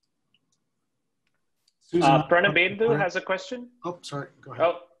 Pranabendhu has a question. Oh, sorry. Go ahead.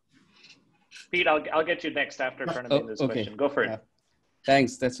 Oh, Pete, I'll get you next after Pranabendhu's question. Go for it.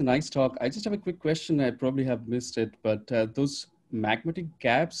 Thanks. That's a nice talk. I just have a quick question. I probably have missed it, but those magmatic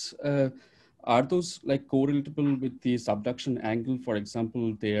gaps, are those like correlatable with the subduction angle? For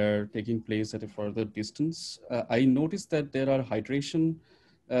example, they are taking place at a further distance. I noticed that there are hydration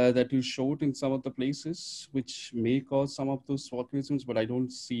that you showed in some of the places, which may cause some of those volcanisms, but I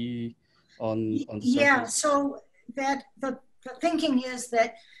don't see on the surface. Yeah, so that the thinking is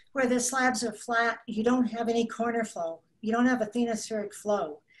that where the slabs are flat, you don't have any corner flow. You don't have a asthenospheric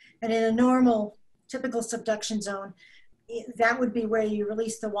flow. And in a normal, typical subduction zone, that would be where you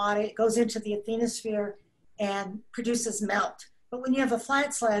release the water, it goes into the asthenosphere and produces melt. But when you have a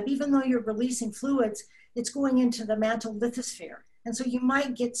flat slab, even though you're releasing fluids, it's going into the mantle lithosphere. And so you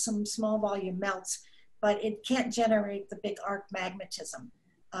might get some small volume melts, but it can't generate the big arc magmatism.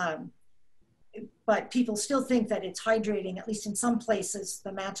 But people still think that it's hydrating, at least in some places,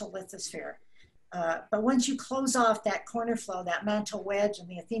 the mantle lithosphere. But once you close off that corner flow, that mantle wedge and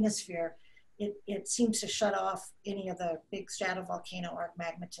the asthenosphere, it seems to shut off any of the big stratovolcano arc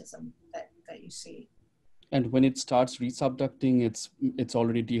magmatism that you see. And when it starts resubducting, it's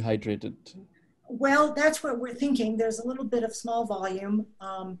already dehydrated. Well, that's what we're thinking. There's a little bit of small volume,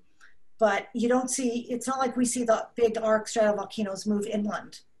 but you don't see, it's not like we see the big arc stratovolcanoes move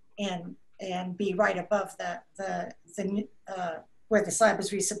inland and be right above where the slab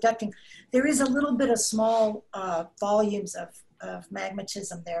is resubducting. There is a little bit of small volumes of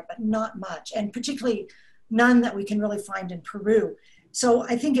magmatism there, but not much, and particularly none that we can really find in Peru. So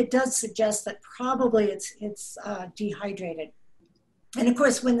I think it does suggest that probably it's dehydrated. And of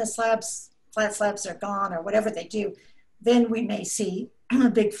course, when the flat slabs are gone or whatever they do, then we may see a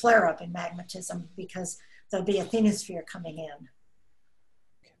big flare up in magmatism because there'll be a asthenosphere coming in.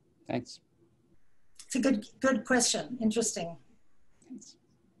 Thanks. It's a good question. Interesting. Thanks.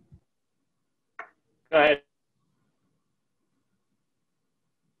 Go ahead.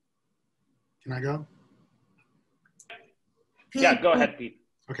 Can I go? Pete, Yeah, go ahead, Pete.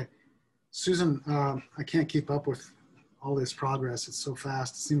 Okay. Susan, I can't keep up with all this progress. It's so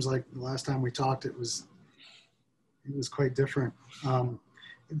fast. It seems like the last time we talked, it was quite different.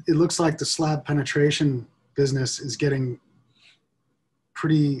 It looks like the slab penetration business is getting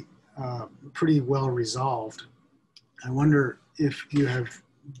pretty well resolved. I wonder if you have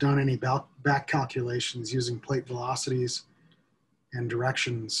done any back calculations using plate velocities and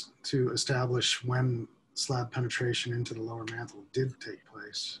directions to establish when slab penetration into the lower mantle did take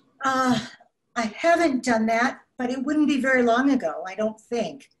place. I haven't done that, but it wouldn't be very long ago, I don't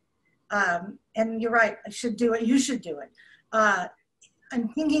think. And you're right, I should do it, you should do it. I'm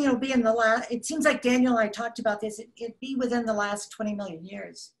thinking it'll be in the last, it seems like Daniel and I talked about this, it'd be within the last 20 million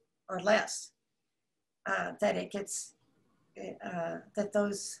years or less that it gets, that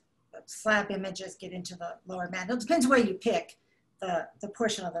those slab images get into the lower mantle. It depends where you pick the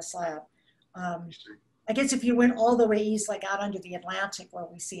portion of the slab. I guess if you went all the way east, like out under the Atlantic where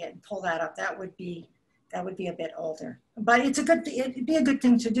we see it and pull that up, that would be a bit older. But it'd be a good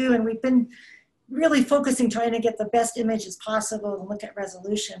thing to do. And we've been really focusing, trying to get the best images possible and look at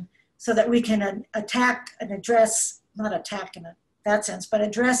resolution so that we can attack and address, not attack in that sense, but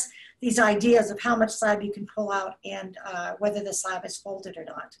address these ideas of how much slab you can pull out and whether the slab is folded or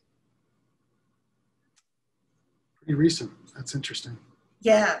not. Pretty recent. That's interesting.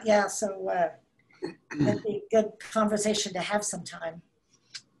 Yeah. So that'd be a good conversation to have sometime.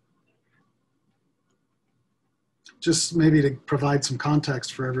 Just maybe to provide some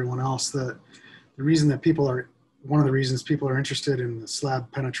context for everyone else, the reason that one of the reasons people are interested in the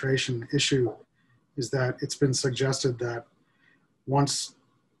slab penetration issue is that it's been suggested that once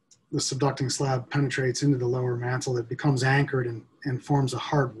the subducting slab penetrates into the lower mantle, it becomes anchored and forms a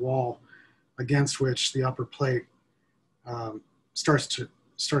hard wall against which the upper plate starts to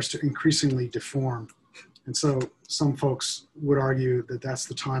increasingly deform. And so some folks would argue that that's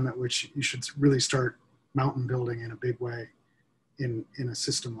the time at which you should really start mountain building in a big way in a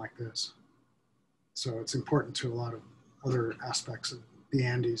system like this. So it's important to a lot of other aspects of the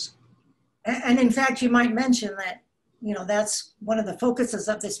Andes. And in fact, you might mention that, that's one of the focuses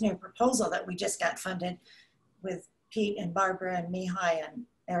of this new proposal that we just got funded with Pete and Barbara and Mihai and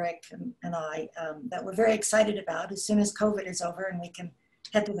Eric and I, that we're very excited about as soon as COVID is over and we can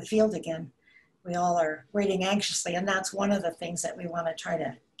head to the field again. We all are waiting anxiously, and that's one of the things that we want to try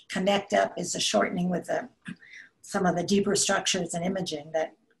to connect up is a shortening with some of the deeper structures and imaging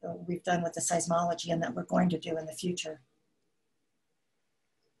that we've done with the seismology and that we're going to do in the future.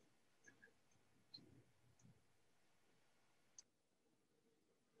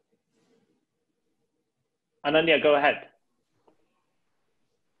 Ananya, go ahead.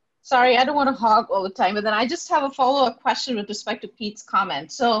 Sorry, I don't want to hog all the time, but then I just have a follow-up question with respect to Pete's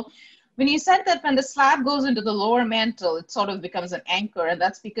comment. So when you said that when the slab goes into the lower mantle, it sort of becomes an anchor, and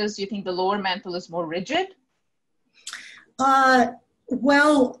that's because you think the lower mantle is more rigid?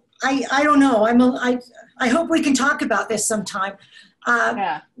 Well, I don't know. I hope we can talk about this sometime.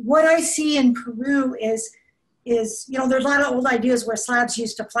 Yeah. What I see in Peru is, there's a lot of old ideas where slabs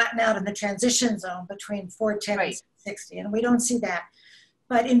used to flatten out in the transition zone between 410 and 660, and we don't see that.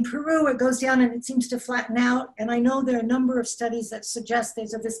 But in Peru, it goes down and it seems to flatten out. And I know there are a number of studies that suggest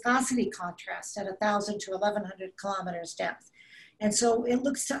there's a viscosity contrast at 1,000 to 1,100 kilometers depth. And so it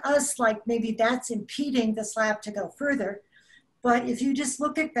looks to us like maybe that's impeding the slab to go further. But if you just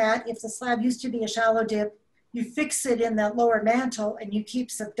look at that, if the slab used to be a shallow dip, you fix it in that lower mantle and you keep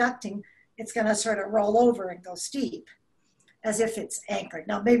subducting, it's going to sort of roll over and go steep as if it's anchored.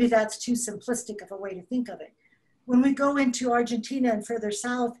 Now, maybe that's too simplistic of a way to think of it. When we go into Argentina and further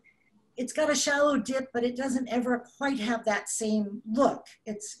south, it's got a shallow dip, but it doesn't ever quite have that same look.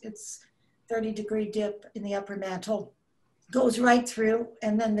 It's 30-degree dip in the upper mantle, goes right through,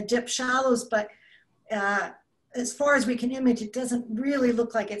 and then the dip shallows, but as far as we can image, it doesn't really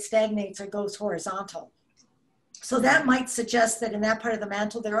look like it stagnates or goes horizontal. So that might suggest that in that part of the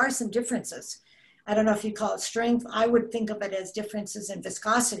mantle, there are some differences. I don't know if you call it strength. I would think of it as differences in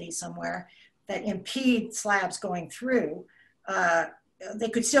viscosity somewhere that impede slabs going through. They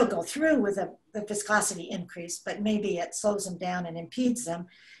could still go through with a viscosity increase, but maybe it slows them down and impedes them.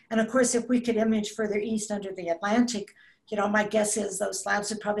 And of course, if we could image further east under the Atlantic, my guess is those slabs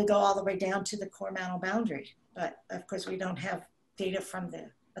would probably go all the way down to the core mantle boundary. But of course, we don't have data from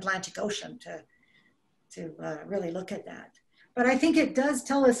the Atlantic Ocean to really look at that. But I think it does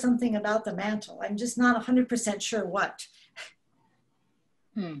tell us something about the mantle. I'm just not 100% sure what.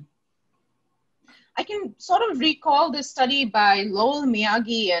 I can sort of recall this study by Lowell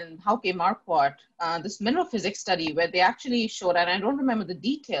Miyagi and Hauke Marquardt, this mineral physics study where they actually showed, and I don't remember the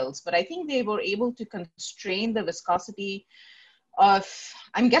details, but I think they were able to constrain the viscosity of,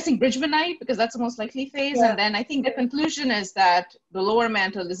 I'm guessing bridgemanite, because that's the most likely phase. Yeah. And then I think the conclusion is that the lower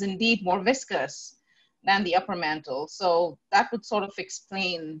mantle is indeed more viscous than the upper mantle. So that would sort of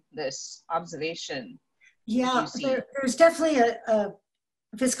explain this observation. Yeah, there's definitely a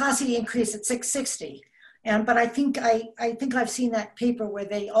viscosity increase at 660. But I think I've seen that paper where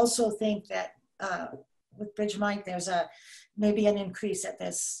they also think that with bridgemite, there's maybe an increase at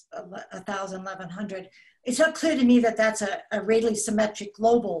this 1,000, 1,100. It's not clear to me that that's a radially symmetric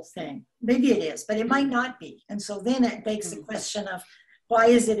global thing. Maybe it is, but it might not be. And so then it begs the question of why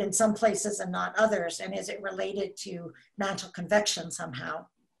is it in some places and not others? And is it related to mantle convection somehow?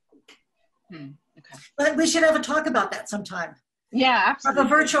 Okay. But we should have a talk about that sometime. Yeah, absolutely.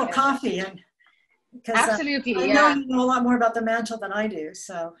 Have a virtual coffee, and because absolutely, I know you know a lot more about the mantle than I do.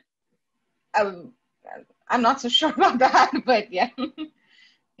 So I'm not so sure about that, but yeah,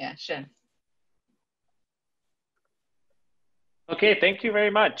 yeah, sure. Okay, thank you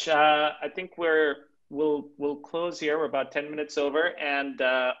very much. I think we'll close here. We're about 10 minutes over, and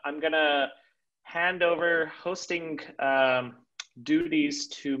I'm gonna hand over hosting duties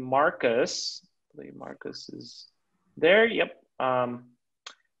to Marcus. I believe Marcus is there. Yep.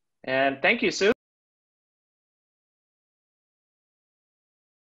 And thank you, Sue.